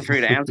question for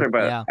you to answer,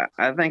 but yeah.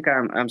 I think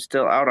I'm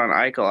still out on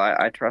Eichel.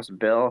 I trust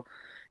Bill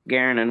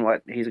Guerin and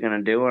what he's going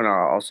to do, and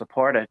I'll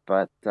support it.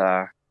 But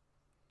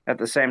at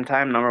the same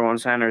time, number one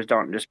centers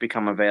don't just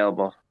become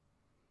available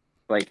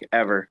like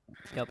ever.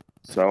 Yep.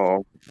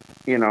 So,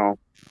 I'm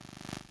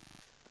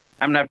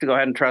going to have to go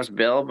ahead and trust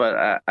Bill,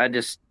 but I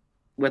just,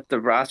 with the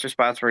roster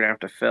spots we're going to have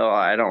to fill,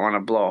 I don't want to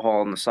blow a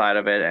hole in the side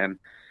of it and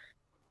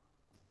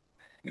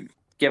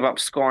give up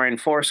scoring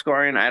for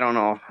scoring. I don't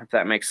know if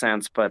that makes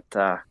sense, but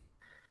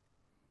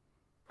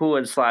who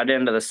would slide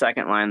into the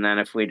second line then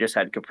if we just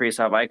had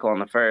Kaprizov, Eichel in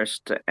the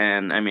first?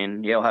 And, I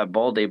mean, you'll have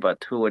Boldy,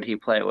 but who would he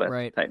play with,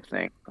 right, type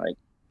thing? Like,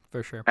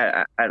 for sure.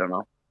 I don't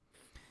know.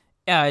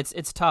 Yeah,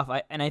 it's tough.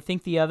 I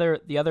think the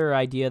other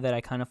idea that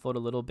I kind of float a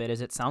little bit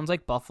is it sounds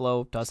like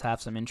Buffalo does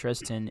have some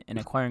interest in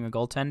acquiring a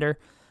goaltender.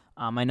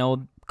 I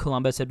know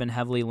Columbus had been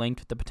heavily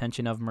linked with the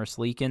potential of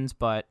Merzlikins,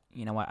 but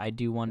I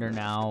do wonder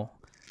now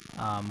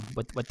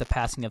with the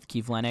passing of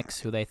Keith Lennox,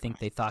 who they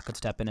thought could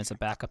step in as a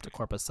backup to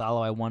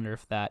Korpisalo. I wonder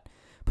if that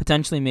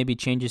potentially maybe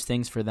changes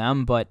things for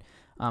them. But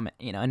and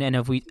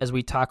as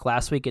we talked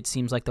last week, it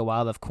seems like the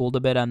Wild have cooled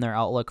a bit on their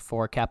outlook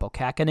for Kaapo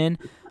Kähkönen.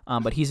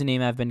 But he's a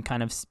name I've been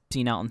kind of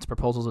seeing out in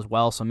proposals as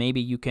well. So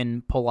maybe you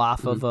can pull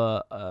off of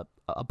a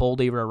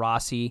Boldy or a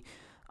Rossi,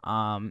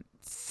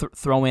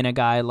 throw in a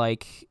guy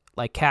like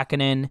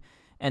Kähkönen,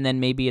 and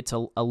then maybe it's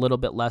a little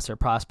bit lesser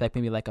prospect,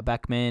 maybe like a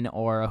Beckman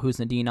or a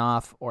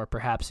Huznadinov, or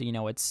perhaps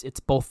it's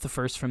both the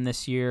first from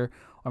this year,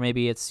 or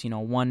maybe it's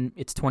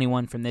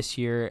 21 from this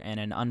year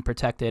and an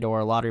unprotected or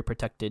a lottery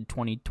protected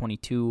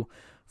 2022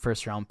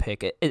 first round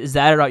pick. Is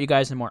that a route you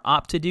guys are more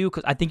opt to do?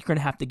 Because I think you're going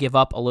to have to give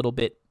up a little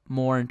bit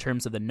more in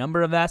terms of the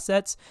number of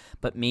assets,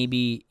 but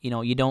maybe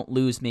you don't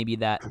lose maybe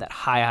that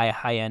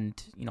high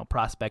end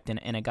prospect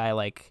in a guy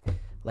like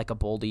a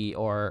Boldy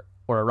or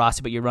a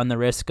Rossi, but you run the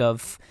risk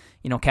of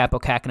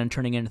Kaapo Kähkönen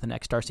turning into the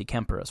next Darcy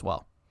Kemper as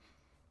well.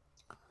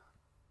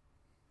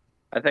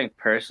 I think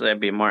personally I'd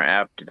be more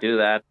apt to do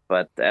that,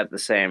 but at the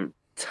same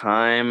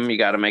time you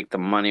got to make the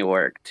money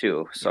work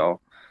too. So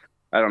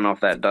I don't know if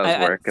that does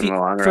work in the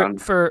long run.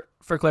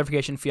 For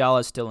clarification, Fiala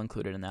is still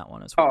included in that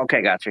one as well. Oh,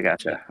 okay, gotcha.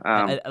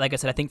 Like I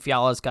said, I think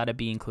Fiala's got to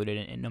be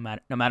included in no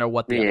matter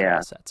what the other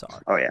assets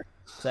are. Oh yeah.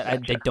 So I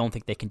don't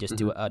think they can just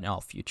do an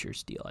all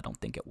futures deal. I don't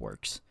think it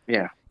works.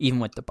 Yeah. Even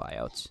with the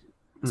buyouts,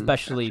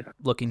 especially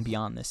looking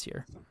beyond this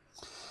year.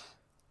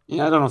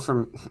 Yeah, I don't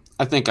know.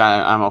 I think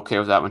I'm okay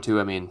with that one too.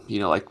 I mean,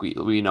 like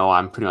we know,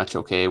 I'm pretty much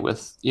okay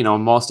with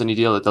most any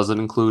deal that doesn't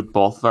include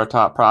both of our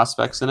top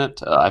prospects in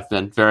it. I've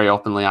been very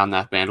openly on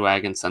that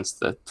bandwagon since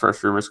the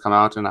first rumors come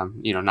out, and I'm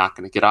not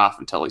going to get off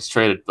until he's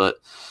traded. But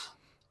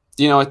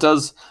it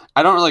does.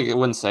 I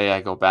wouldn't say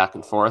I go back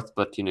and forth,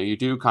 but you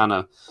do kind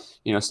of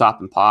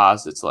stop and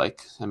pause. It's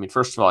like, I mean,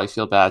 first of all, you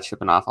feel bad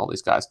shipping off all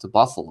these guys to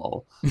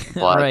Buffalo,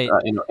 but right.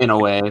 In a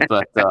way,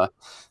 but.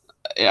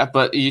 Yeah,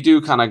 but you do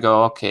kind of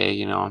go, okay,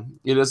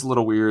 it is a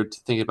little weird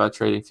thinking about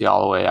trading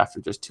Fiala away after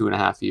just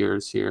 2.5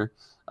 years here,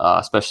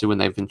 especially when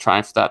they've been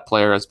trying for that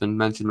player, has been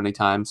mentioned many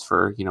times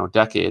for,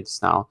 decades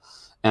now.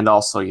 And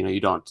also, you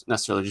don't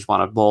necessarily just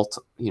want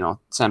to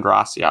send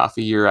Rossi off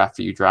a year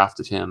after you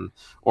drafted him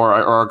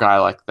or a guy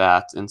like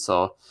that. And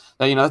so,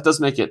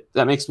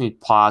 that makes me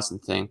pause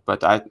and think,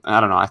 but I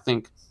don't know. I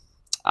think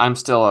I'm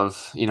still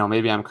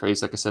maybe I'm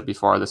crazy. Like I said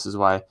before, this is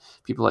why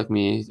people like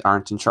me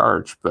aren't in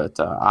charge. But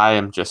I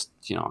am just,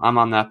 I'm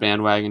on that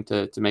bandwagon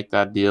to make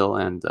that deal.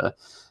 And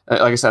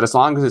like I said, as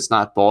long as it's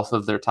not both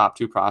of their top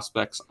two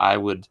prospects, I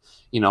would,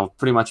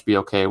 pretty much be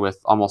okay with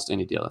almost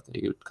any deal that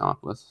they would come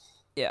up with.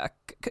 Yeah,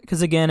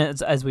 because again,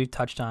 as we've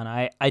touched on,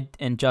 I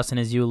and Justin,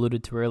 as you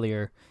alluded to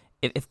earlier,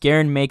 if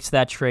Guerin makes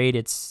that trade,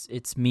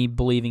 it's me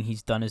believing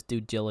he's done his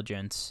due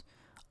diligence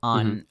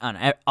on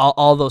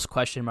all those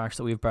question marks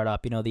that we've brought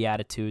up. The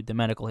attitude, the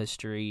medical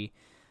history,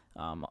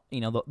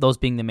 those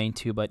being the main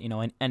two, but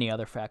and any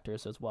other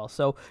factors as well.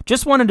 So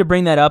just wanted to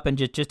bring that up and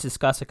just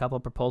discuss a couple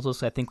of proposals.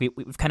 So I think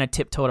we've kind of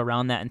tiptoed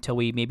around that until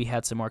we maybe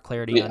had some more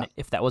clarity on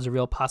if that was a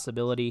real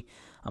possibility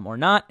or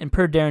not. And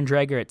per Darren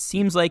Dreger, it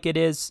seems like it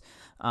is.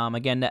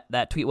 Again,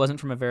 that tweet wasn't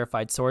from a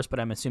verified source, but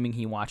I'm assuming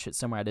he watched it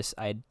somewhere.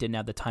 I didn't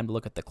have the time to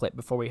look at the clip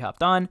before we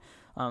hopped on,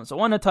 so I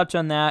wanted to touch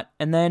on that.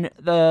 And then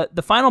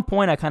the final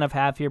point I kind of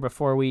have here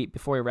before we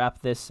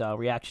wrap this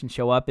reaction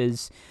show up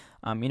is,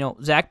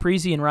 Zach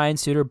Parise and Ryan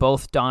Suter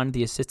both donned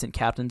the assistant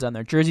captains on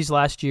their jerseys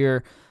last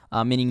year,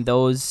 meaning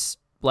those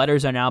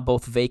letters are now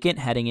both vacant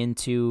heading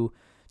into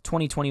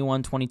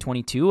 2021,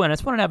 2022. And I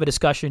just wanted to have a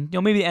discussion,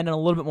 maybe end on a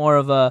little bit more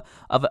of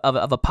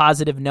a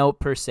positive note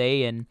per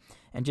se, and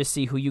just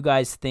see who you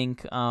guys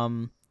think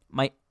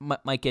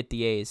might get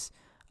the A's.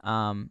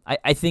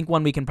 I think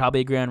one we can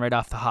probably agree on right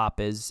off the hop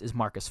is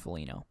Marcus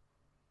Foligno.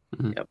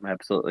 Mm-hmm. Yep,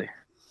 absolutely.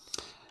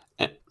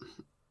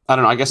 I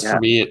don't know. I guess for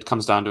me, it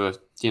comes down to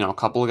a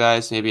couple of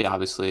guys. Maybe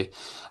obviously,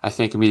 I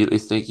immediately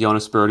think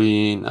Jonas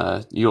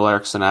Brodin, Joel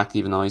Eriksson Ek,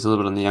 even though he's a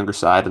little bit on the younger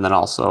side, and then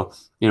also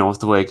with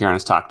the way Guerin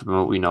has talked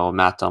about, we know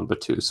Matt Dumba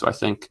too. So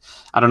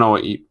I don't know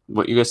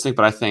what you guys think,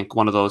 but I think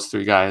one of those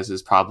three guys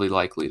is probably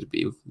likely to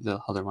be the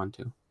other one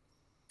too.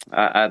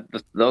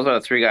 Those are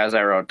the three guys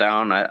I wrote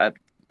down.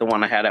 The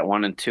one I had at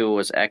 1 and 2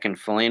 was Ek and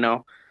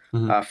Foligno.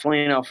 Mm-hmm.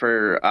 Foligno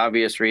for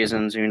obvious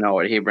reasons,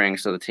 what he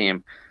brings to the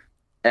team.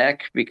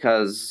 Ek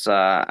because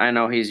I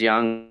know he's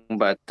young,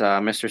 but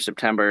Mr.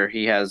 September,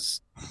 he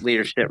has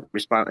leadership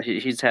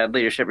he's had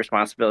leadership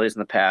responsibilities in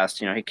the past.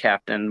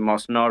 He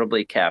most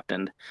notably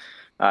captained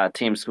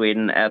Team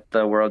Sweden at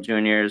the World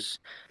Juniors.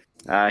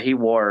 He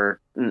wore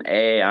an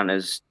A on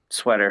his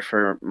sweater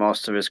for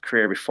most of his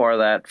career before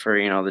that for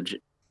the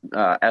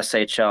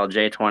SHL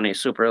J20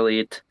 Super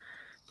Elite,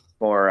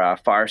 for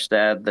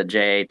Farstad, the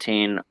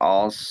J18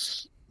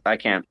 I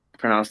can't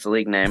pronounce the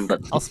league name,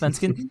 but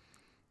Allsvenskan?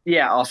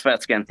 Yeah,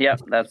 Allsvenskan.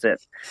 Yep, that's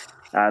it.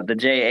 The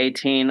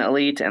J18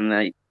 Elite and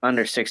the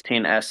under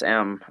 16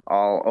 SM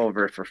all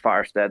over for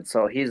Farstad.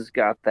 So he's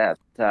got that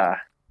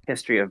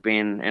history of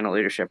being in a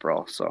leadership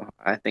role. So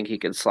I think he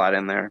could slide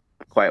in there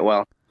quite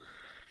well.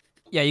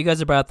 Yeah, you guys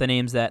have brought up the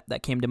names that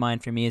came to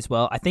mind for me as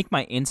well. I think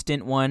my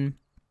instant one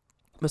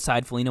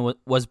beside Foligno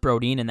was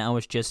Brodin, and that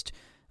was just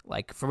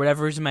like, for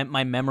whatever reason,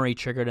 my memory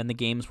triggered in the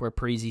games where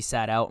Parise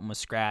sat out and was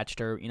scratched,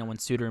 or when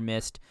Suter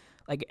missed.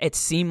 Like, it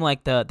seemed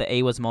like the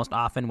A was most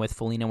often with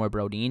Foligno or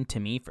Brodin to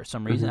me for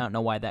some reason. I don't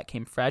know why that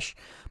came fresh.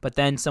 But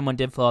then someone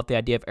did fill out the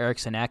idea of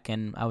Eriksson Ek,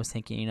 and I was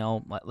thinking,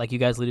 like you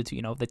guys alluded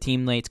to, the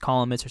team mates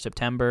call him Mr.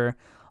 September.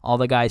 All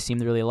the guys seem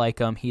to really like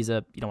him. He's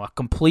a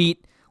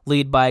complete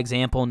lead by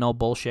example, no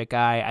bullshit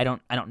guy. I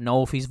don't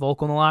know if he's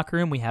vocal in the locker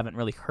room. We haven't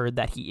really heard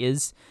that he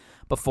is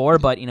before,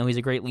 but he's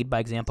a great lead by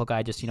example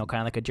guy, just kind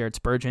of like a Jared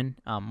Spurgeon.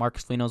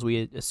 Marcus Foligno, as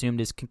we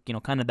assumed, is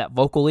kind of that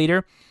vocal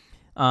leader.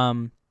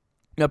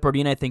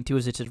 Brodin, I think too,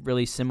 is just a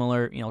really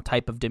similar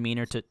type of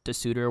demeanor to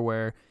Suter,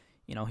 where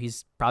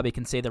he's probably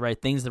can say the right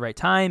things at the right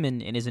time,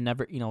 and isn't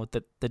never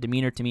the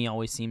demeanor to me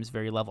always seems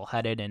very level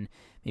headed, and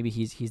maybe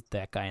he's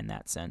that guy in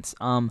that sense.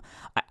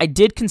 I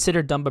did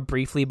consider Dumba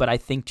briefly, but I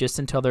think just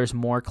until there's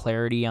more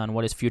clarity on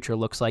what his future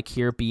looks like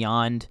here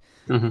beyond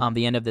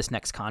the end of this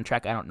next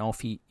contract, I don't know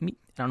if you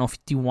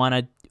want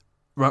to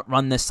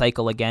run this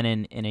cycle again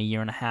in a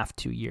year and a half,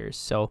 2 years.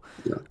 So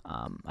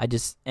I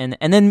just and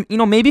then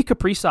maybe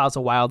Kaprizov is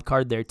a wild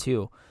card there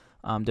too,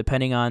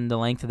 depending on the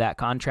length of that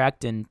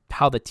contract and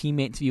how the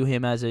teammates view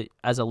him as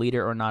a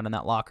leader or not in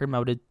that locker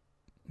room.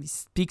 He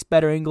speaks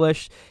better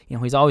English.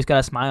 He's always got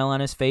a smile on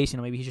his face.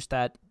 Maybe he's just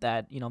that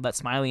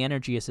smiley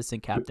energy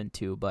assistant captain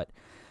too. But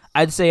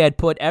I'd say I'd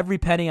put every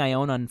penny I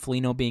own on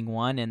Foligno being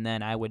one, and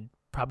then I would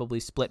probably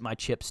split my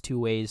chips two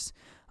ways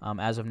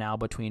as of now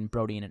between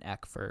Brodin and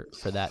Ek for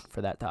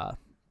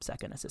that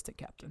second assistant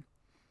captain.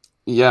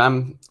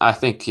 Yeah, I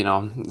think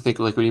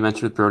like what you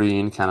mentioned with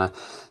Brodin, kind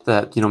of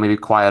that maybe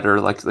quieter,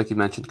 like you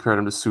mentioned, compared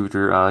him to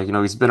Suter.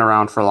 He's been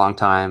around for a long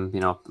time,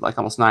 like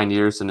almost 9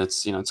 years, and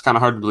it's it's kind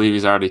of hard to believe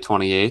he's already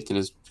 28,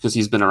 and because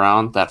he's been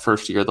around that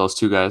first year. Those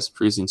two guys,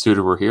 Parise and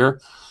Suter, were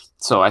here.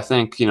 So I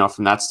think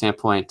from that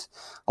standpoint,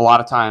 a lot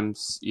of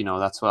times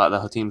that's what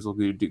the teams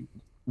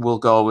will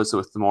go with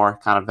the more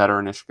kind of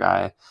veteranish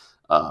guy.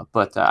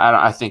 But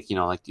I think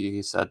like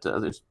you said,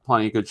 there's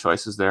plenty of good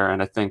choices there,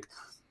 and I think.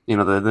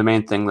 The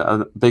main thing,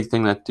 the big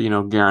thing that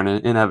Guerin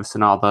and Eves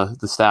and all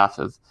the staff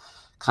have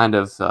kind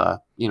of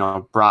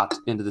brought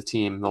into the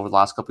team over the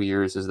last couple of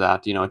years is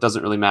that it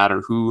doesn't really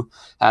matter who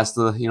has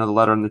the the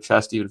letter on the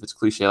chest, even if it's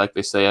cliche like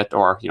they say it,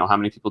 or how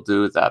many people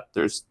do that.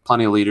 There's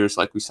plenty of leaders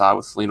like we saw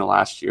with Foligno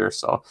last year.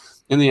 So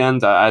in the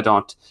end, I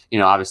don't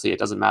obviously it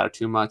doesn't matter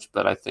too much,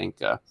 but I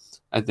think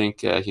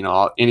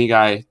any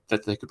guy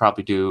that they could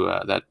probably do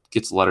that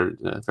gets a letter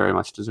very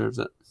much deserves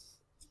it.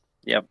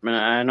 Yep, and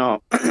I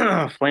know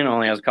Foligno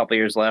only has a couple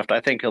years left. I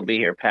think he'll be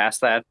here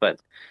past that, but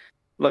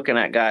looking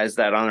at guys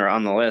that are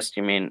on the list,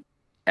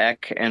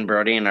 Eck and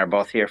Brodin are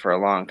both here for a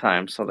long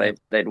time, so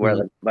they'd wear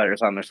the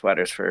letters on their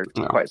sweaters for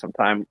quite some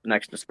time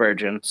next to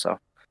Spurgeon. So,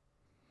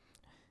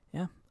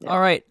 yeah. All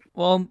right.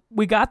 Well,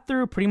 we got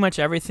through pretty much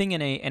everything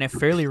in a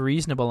fairly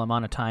reasonable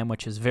amount of time,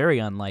 which is very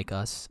unlike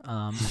us.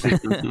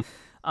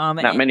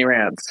 Not many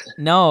rants.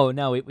 No,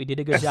 we did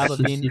a good job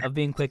of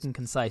being quick and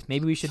concise.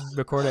 Maybe we should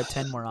record at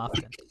 10 more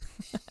often.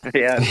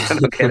 Yeah,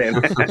 no kidding.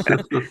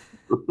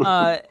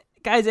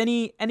 Guys,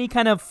 any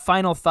kind of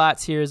final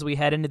thoughts here as we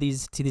head into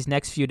these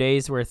next few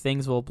days where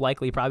things will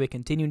likely probably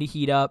continue to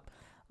heat up?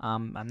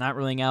 I'm not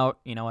ruling out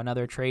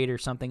another trade or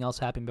something else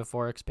happening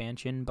before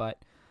expansion, but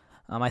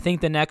I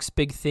think the next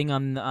big thing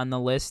on the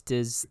list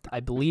is I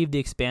believe the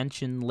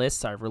expansion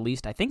lists are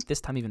released. I think this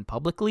time even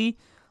publicly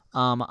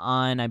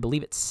on I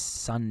believe it's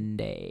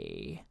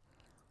Sunday.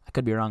 I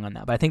could be wrong on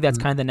that, but I think that's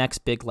kind of the next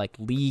big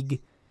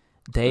league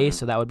day,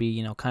 so that would be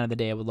kind of the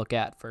day I would look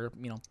at for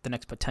the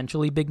next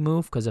potentially big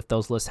move, because if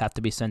those lists have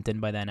to be sent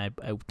in by then, I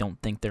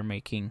don't think they're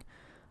making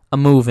a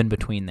move in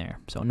between there.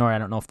 So nor I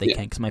don't know if they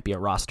can, because it might be a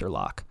roster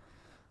lock.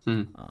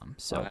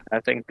 So I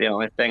think the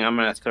only thing I'm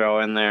going to throw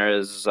in there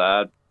is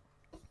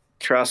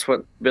trust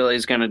what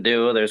Billy's going to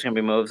do. There's going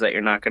to be moves that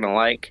you're not going to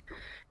like.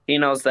 He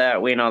knows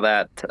that. We know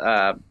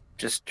that.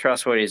 Just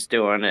trust what he's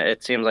doing.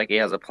 It seems like he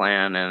has a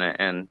plan,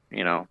 and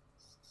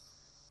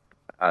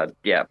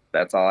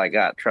that's all I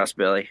got. Trust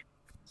Billy.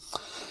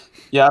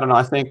 Yeah, I don't know.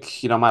 I think,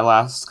 my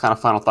last kind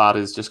of final thought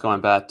is just going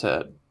back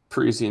to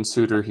Parise and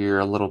Suter here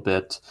a little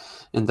bit,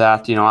 in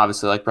that,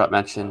 obviously, like Brett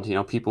mentioned,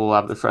 people will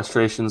have their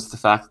frustrations, the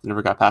fact that they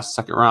never got past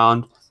the second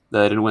round,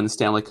 that they didn't win the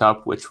Stanley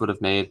Cup, which would have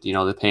made,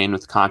 the pain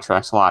with the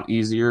contracts a lot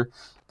easier.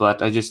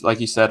 But I just, like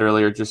you said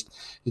earlier, just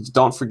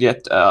don't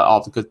forget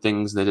all the good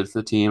things they did for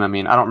the team. I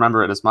mean, I don't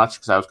remember it as much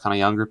because I was kind of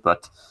younger,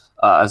 but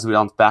as we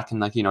all back in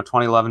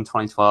 2011,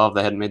 2012,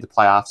 they hadn't made the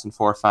playoffs in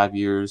 4 or 5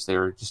 years. They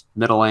were just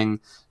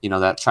middling.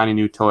 That shiny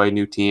new toy,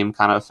 new team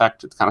kind of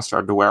effect, it kind of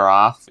started to wear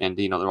off, and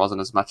there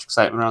wasn't as much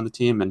excitement around the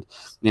team. And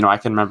I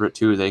can remember it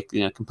too. They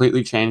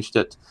completely changed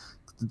it,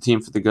 the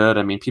team, for the good.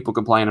 I mean, people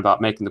complain about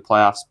making the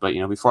playoffs, but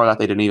before that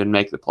they didn't even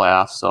make the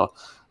playoffs. So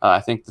I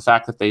think the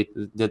fact that they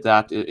did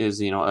that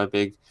is a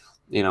big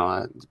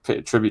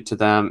tribute to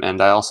them. And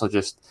I also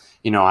just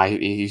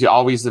I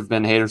always have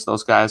been haters of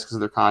those guys because of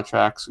their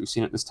contracts. We've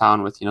seen it in this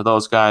town with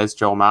those guys,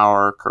 Joe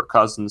Mauer, Kirk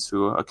Cousins,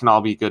 who can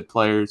all be good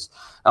players.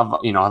 Have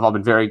all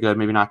been very good,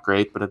 maybe not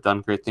great, but have done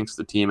great things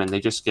for the team, and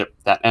they just get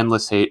that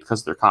endless hate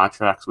because of their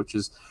contracts, which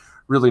is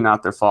really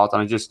not their fault.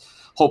 And I just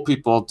hope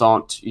people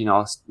don't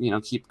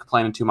keep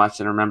complaining too much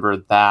and remember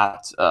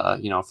that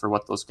for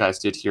what those guys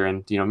did here.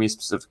 And me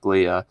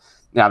specifically,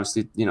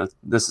 obviously,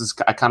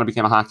 I kind of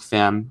became a hockey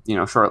fan,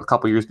 short a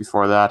couple years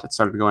before that. It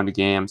started going to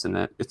games,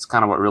 and it's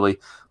kind of what really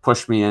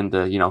pushed me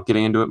into,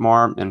 getting into it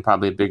more, and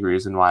probably a big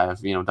reason why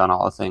I've, done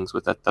all the things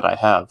with it that I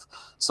have.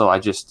 So I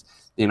just,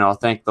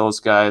 thank those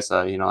guys.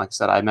 Like I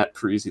said, I met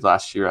Parise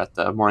last year at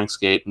the morning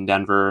skate in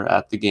Denver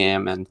at the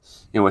game, and,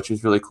 which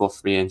was really cool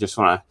for me. And just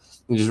want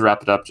to just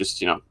wrap it up,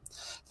 just,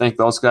 thank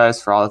those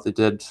guys for all that they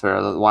did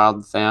for the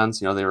Wild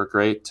fans. They were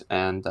great.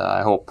 And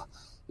I hope,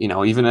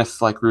 even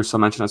if, like Russo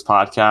mentioned in his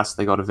podcast,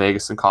 they go to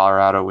Vegas and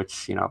Colorado,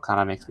 which, kind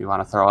of makes me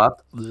want to throw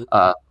up.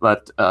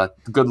 But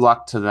good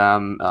luck to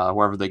them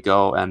wherever they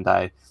go. And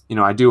I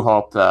do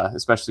hope,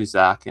 especially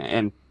Zach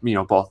and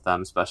both of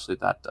them, especially,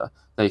 that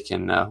they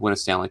can win a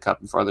Stanley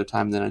Cup before their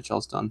time in the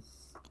NHL's done.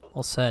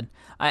 Well said.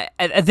 I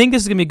think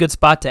this is going to be a good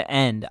spot to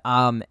end.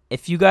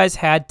 If you guys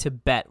had to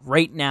bet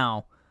right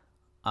now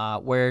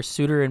where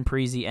Suter and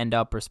Parise end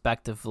up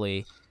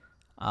respectively,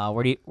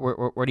 where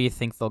do you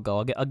think they'll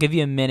go? I'll give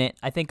you a minute.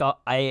 I think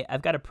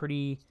I've got a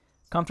pretty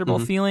comfortable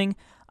feeling.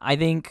 I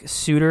think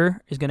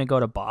Suter is going to go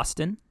to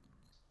Boston.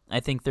 I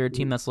think they're a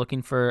team that's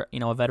looking for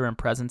a veteran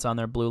presence on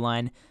their blue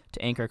line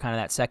to anchor kind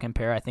of that second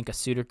pair. I think a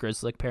Suter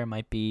Grzelcyk pair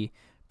might be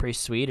pretty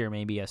sweet, or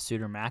maybe a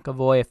Suter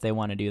McAvoy if they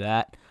want to do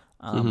that.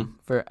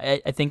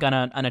 I think on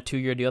a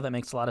 2-year deal that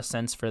makes a lot of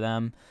sense for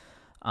them.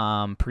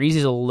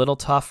 Parise's a little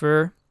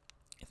tougher.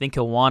 I think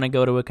he'll want to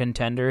go to a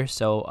contender,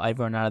 so I've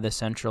run out of the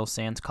Central.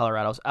 Sans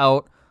Colorado's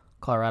out.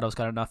 Colorado's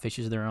got enough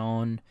issues of their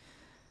own.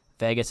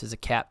 Vegas is a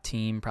cap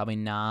team, probably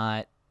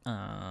not.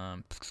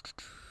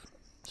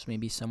 Just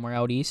maybe somewhere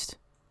out east.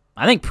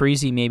 I think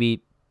Parise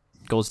maybe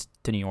goes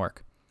to New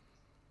York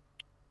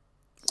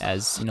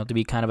as to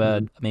be kind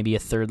of maybe a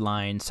third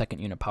line, second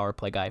unit power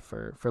play guy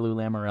for Lou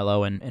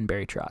Lamoriello and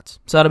Barry Trotz.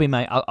 So that'll be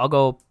I'll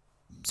go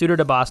Suter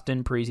to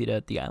Boston, Parise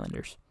to the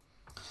Islanders.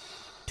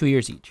 2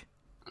 years each.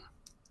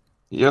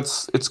 Yeah,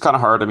 it's kind of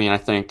hard. I mean, I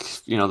think,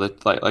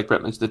 like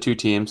Brett mentioned, the two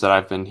teams that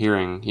I've been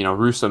hearing,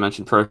 Russo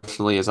mentioned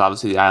personally is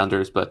obviously the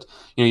Islanders, but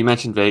you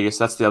mentioned Vegas.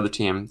 That's the other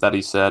team that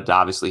he said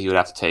obviously he would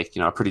have to take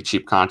a pretty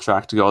cheap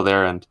contract to go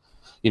there, and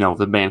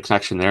the main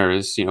connection there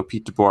is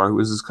Pete DeBoer, who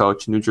was his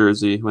coach in New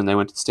Jersey when they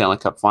went to the Stanley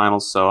Cup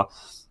Finals. So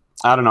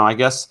I don't know. I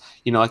guess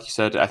like you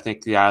said, I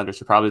think the Islanders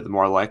are probably the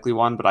more likely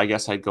one, but I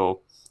guess I'd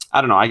go.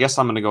 I don't know. I guess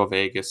I'm going to go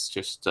Vegas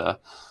just. To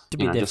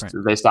be different.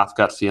 Just based off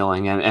gut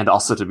feeling and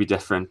also to be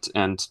different.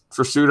 And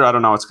for Suter, I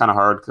don't know, it's kind of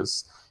hard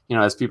because,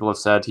 as people have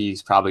said,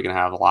 he's probably going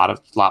to have a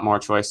lot more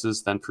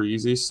choices than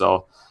Parise,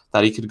 so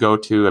that he could go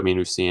to. I mean,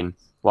 we've seen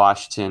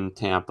Washington,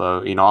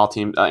 Tampa, all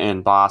teams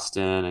in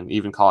Boston and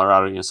even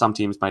Colorado. Some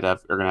teams are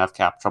going to have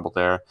cap trouble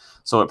there.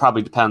 So it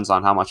probably depends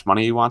on how much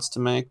money he wants to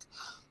make.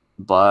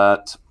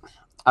 But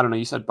I don't know.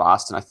 You said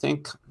Boston. I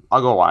think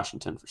I'll go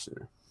Washington for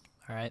Suter.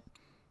 All right.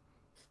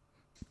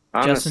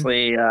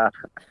 Honestly,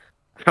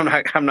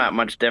 I'm not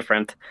much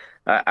different.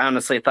 I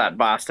honestly thought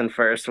Boston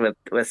first with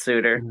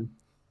Suter.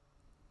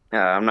 Mm-hmm.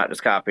 I'm not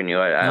just copying you.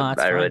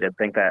 I really did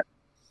think that.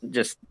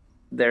 Just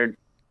their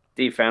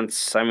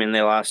defense. I mean,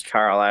 they lost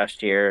Chara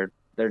last year.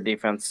 Their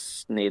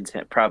defense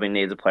probably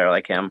needs a player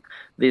like him.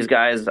 These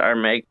guys are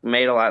made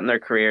a lot in their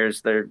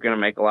careers. They're going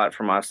to make a lot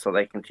from us, so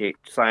they can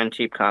sign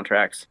cheap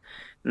contracts.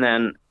 And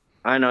then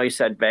I know you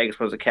said Vegas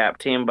was a cap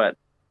team, but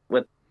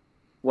with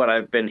what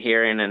I've been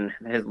hearing and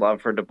his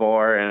love for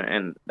DeBoer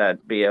and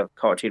that be a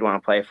coach he'd want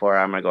to play for,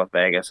 I'm going to go with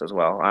Vegas as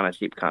well on a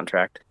cheap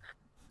contract.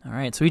 All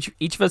right, so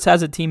each of us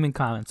has a team in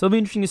common. So it'll be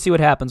interesting to see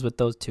what happens with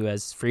those two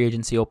as free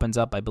agency opens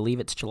up. I believe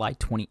it's July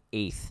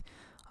 28th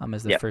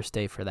as the first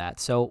day for that.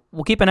 So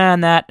we'll keep an eye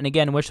on that. And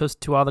again, wish those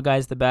to all the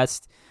guys the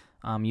best.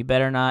 You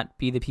better not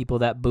be the people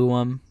that boo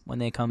them when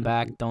they come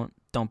back. Don't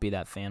be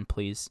that fan,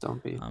 please.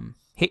 Don't be.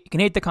 You can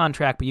hate the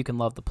contract, but you can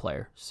love the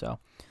player. So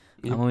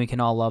we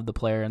can all love the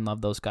player and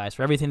love those guys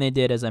for everything they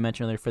did, as I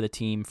mentioned earlier, for the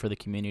team, for the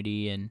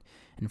community, and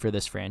for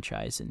this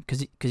franchise. And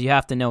because you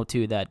have to know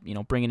too that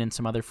bringing in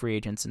some other free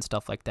agents and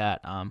stuff like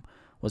that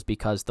was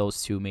because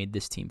those two made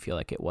this team feel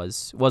like it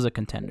was a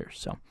contender.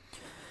 So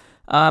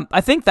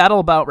I think that'll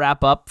about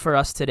wrap up for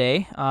us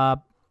today.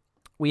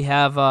 We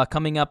have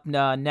coming up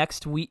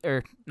next week,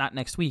 or not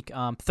next week,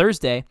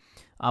 Thursday.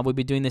 We'll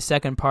be doing the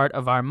second part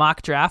of our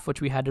mock draft,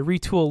 which we had to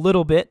retool a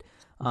little bit.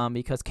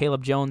 Because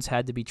Caleb Jones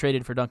had to be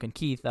traded for Duncan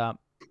Keith,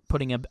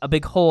 putting a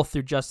big hole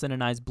through Justin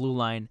and I's blue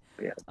line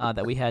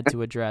that we had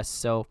to address.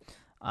 So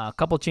a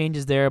couple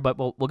changes there, but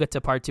we'll get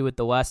to part two with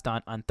the West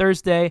on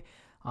Thursday,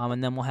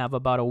 and then we'll have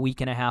about a week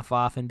and a half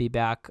off and be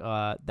back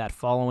that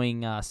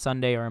following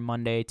Sunday or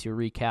Monday to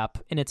recap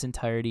in its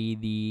entirety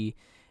the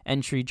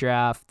entry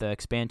draft, the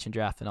expansion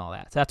draft, and all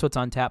that. So that's what's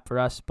on tap for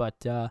us,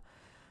 but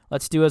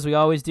let's do as we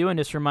always do and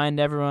just remind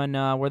everyone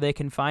where they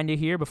can find you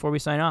here before we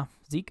sign off.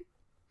 Zeke?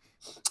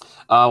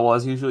 Well,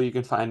 as usual, you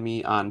can find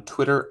me on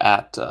Twitter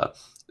at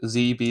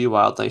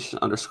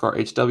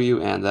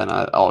ZBWildNation_HW, and then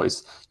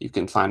always you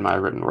can find my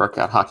written work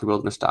at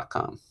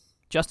HockeyWilderness.com.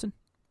 Justin?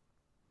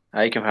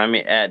 You can find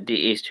me at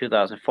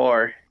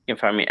DEast2004. You can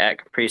find me at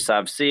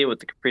Kaprizov C with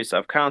the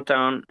Kaprizov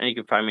Countdown, and you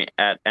can find me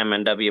at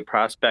MNW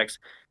Prospects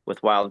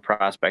with Wild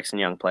Prospects and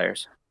Young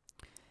Players.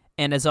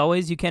 And as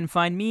always, you can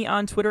find me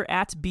on Twitter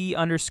at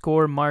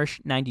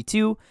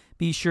B_Marsh92.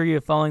 Be sure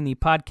you're following the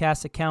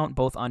podcast account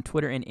both on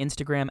Twitter and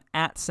Instagram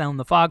at Sound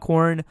the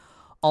Foghorn,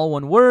 all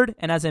one word.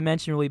 And as I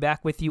mentioned, we'll be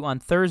back with you on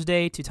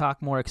Thursday to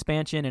talk more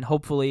expansion, and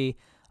hopefully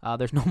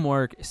there's no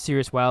more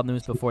serious Wild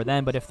news before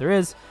then. But if there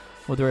is,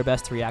 we'll do our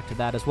best to react to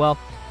that as well.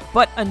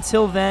 But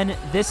until then,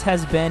 this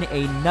has been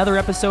another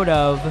episode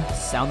of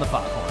Sound the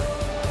Foghorn.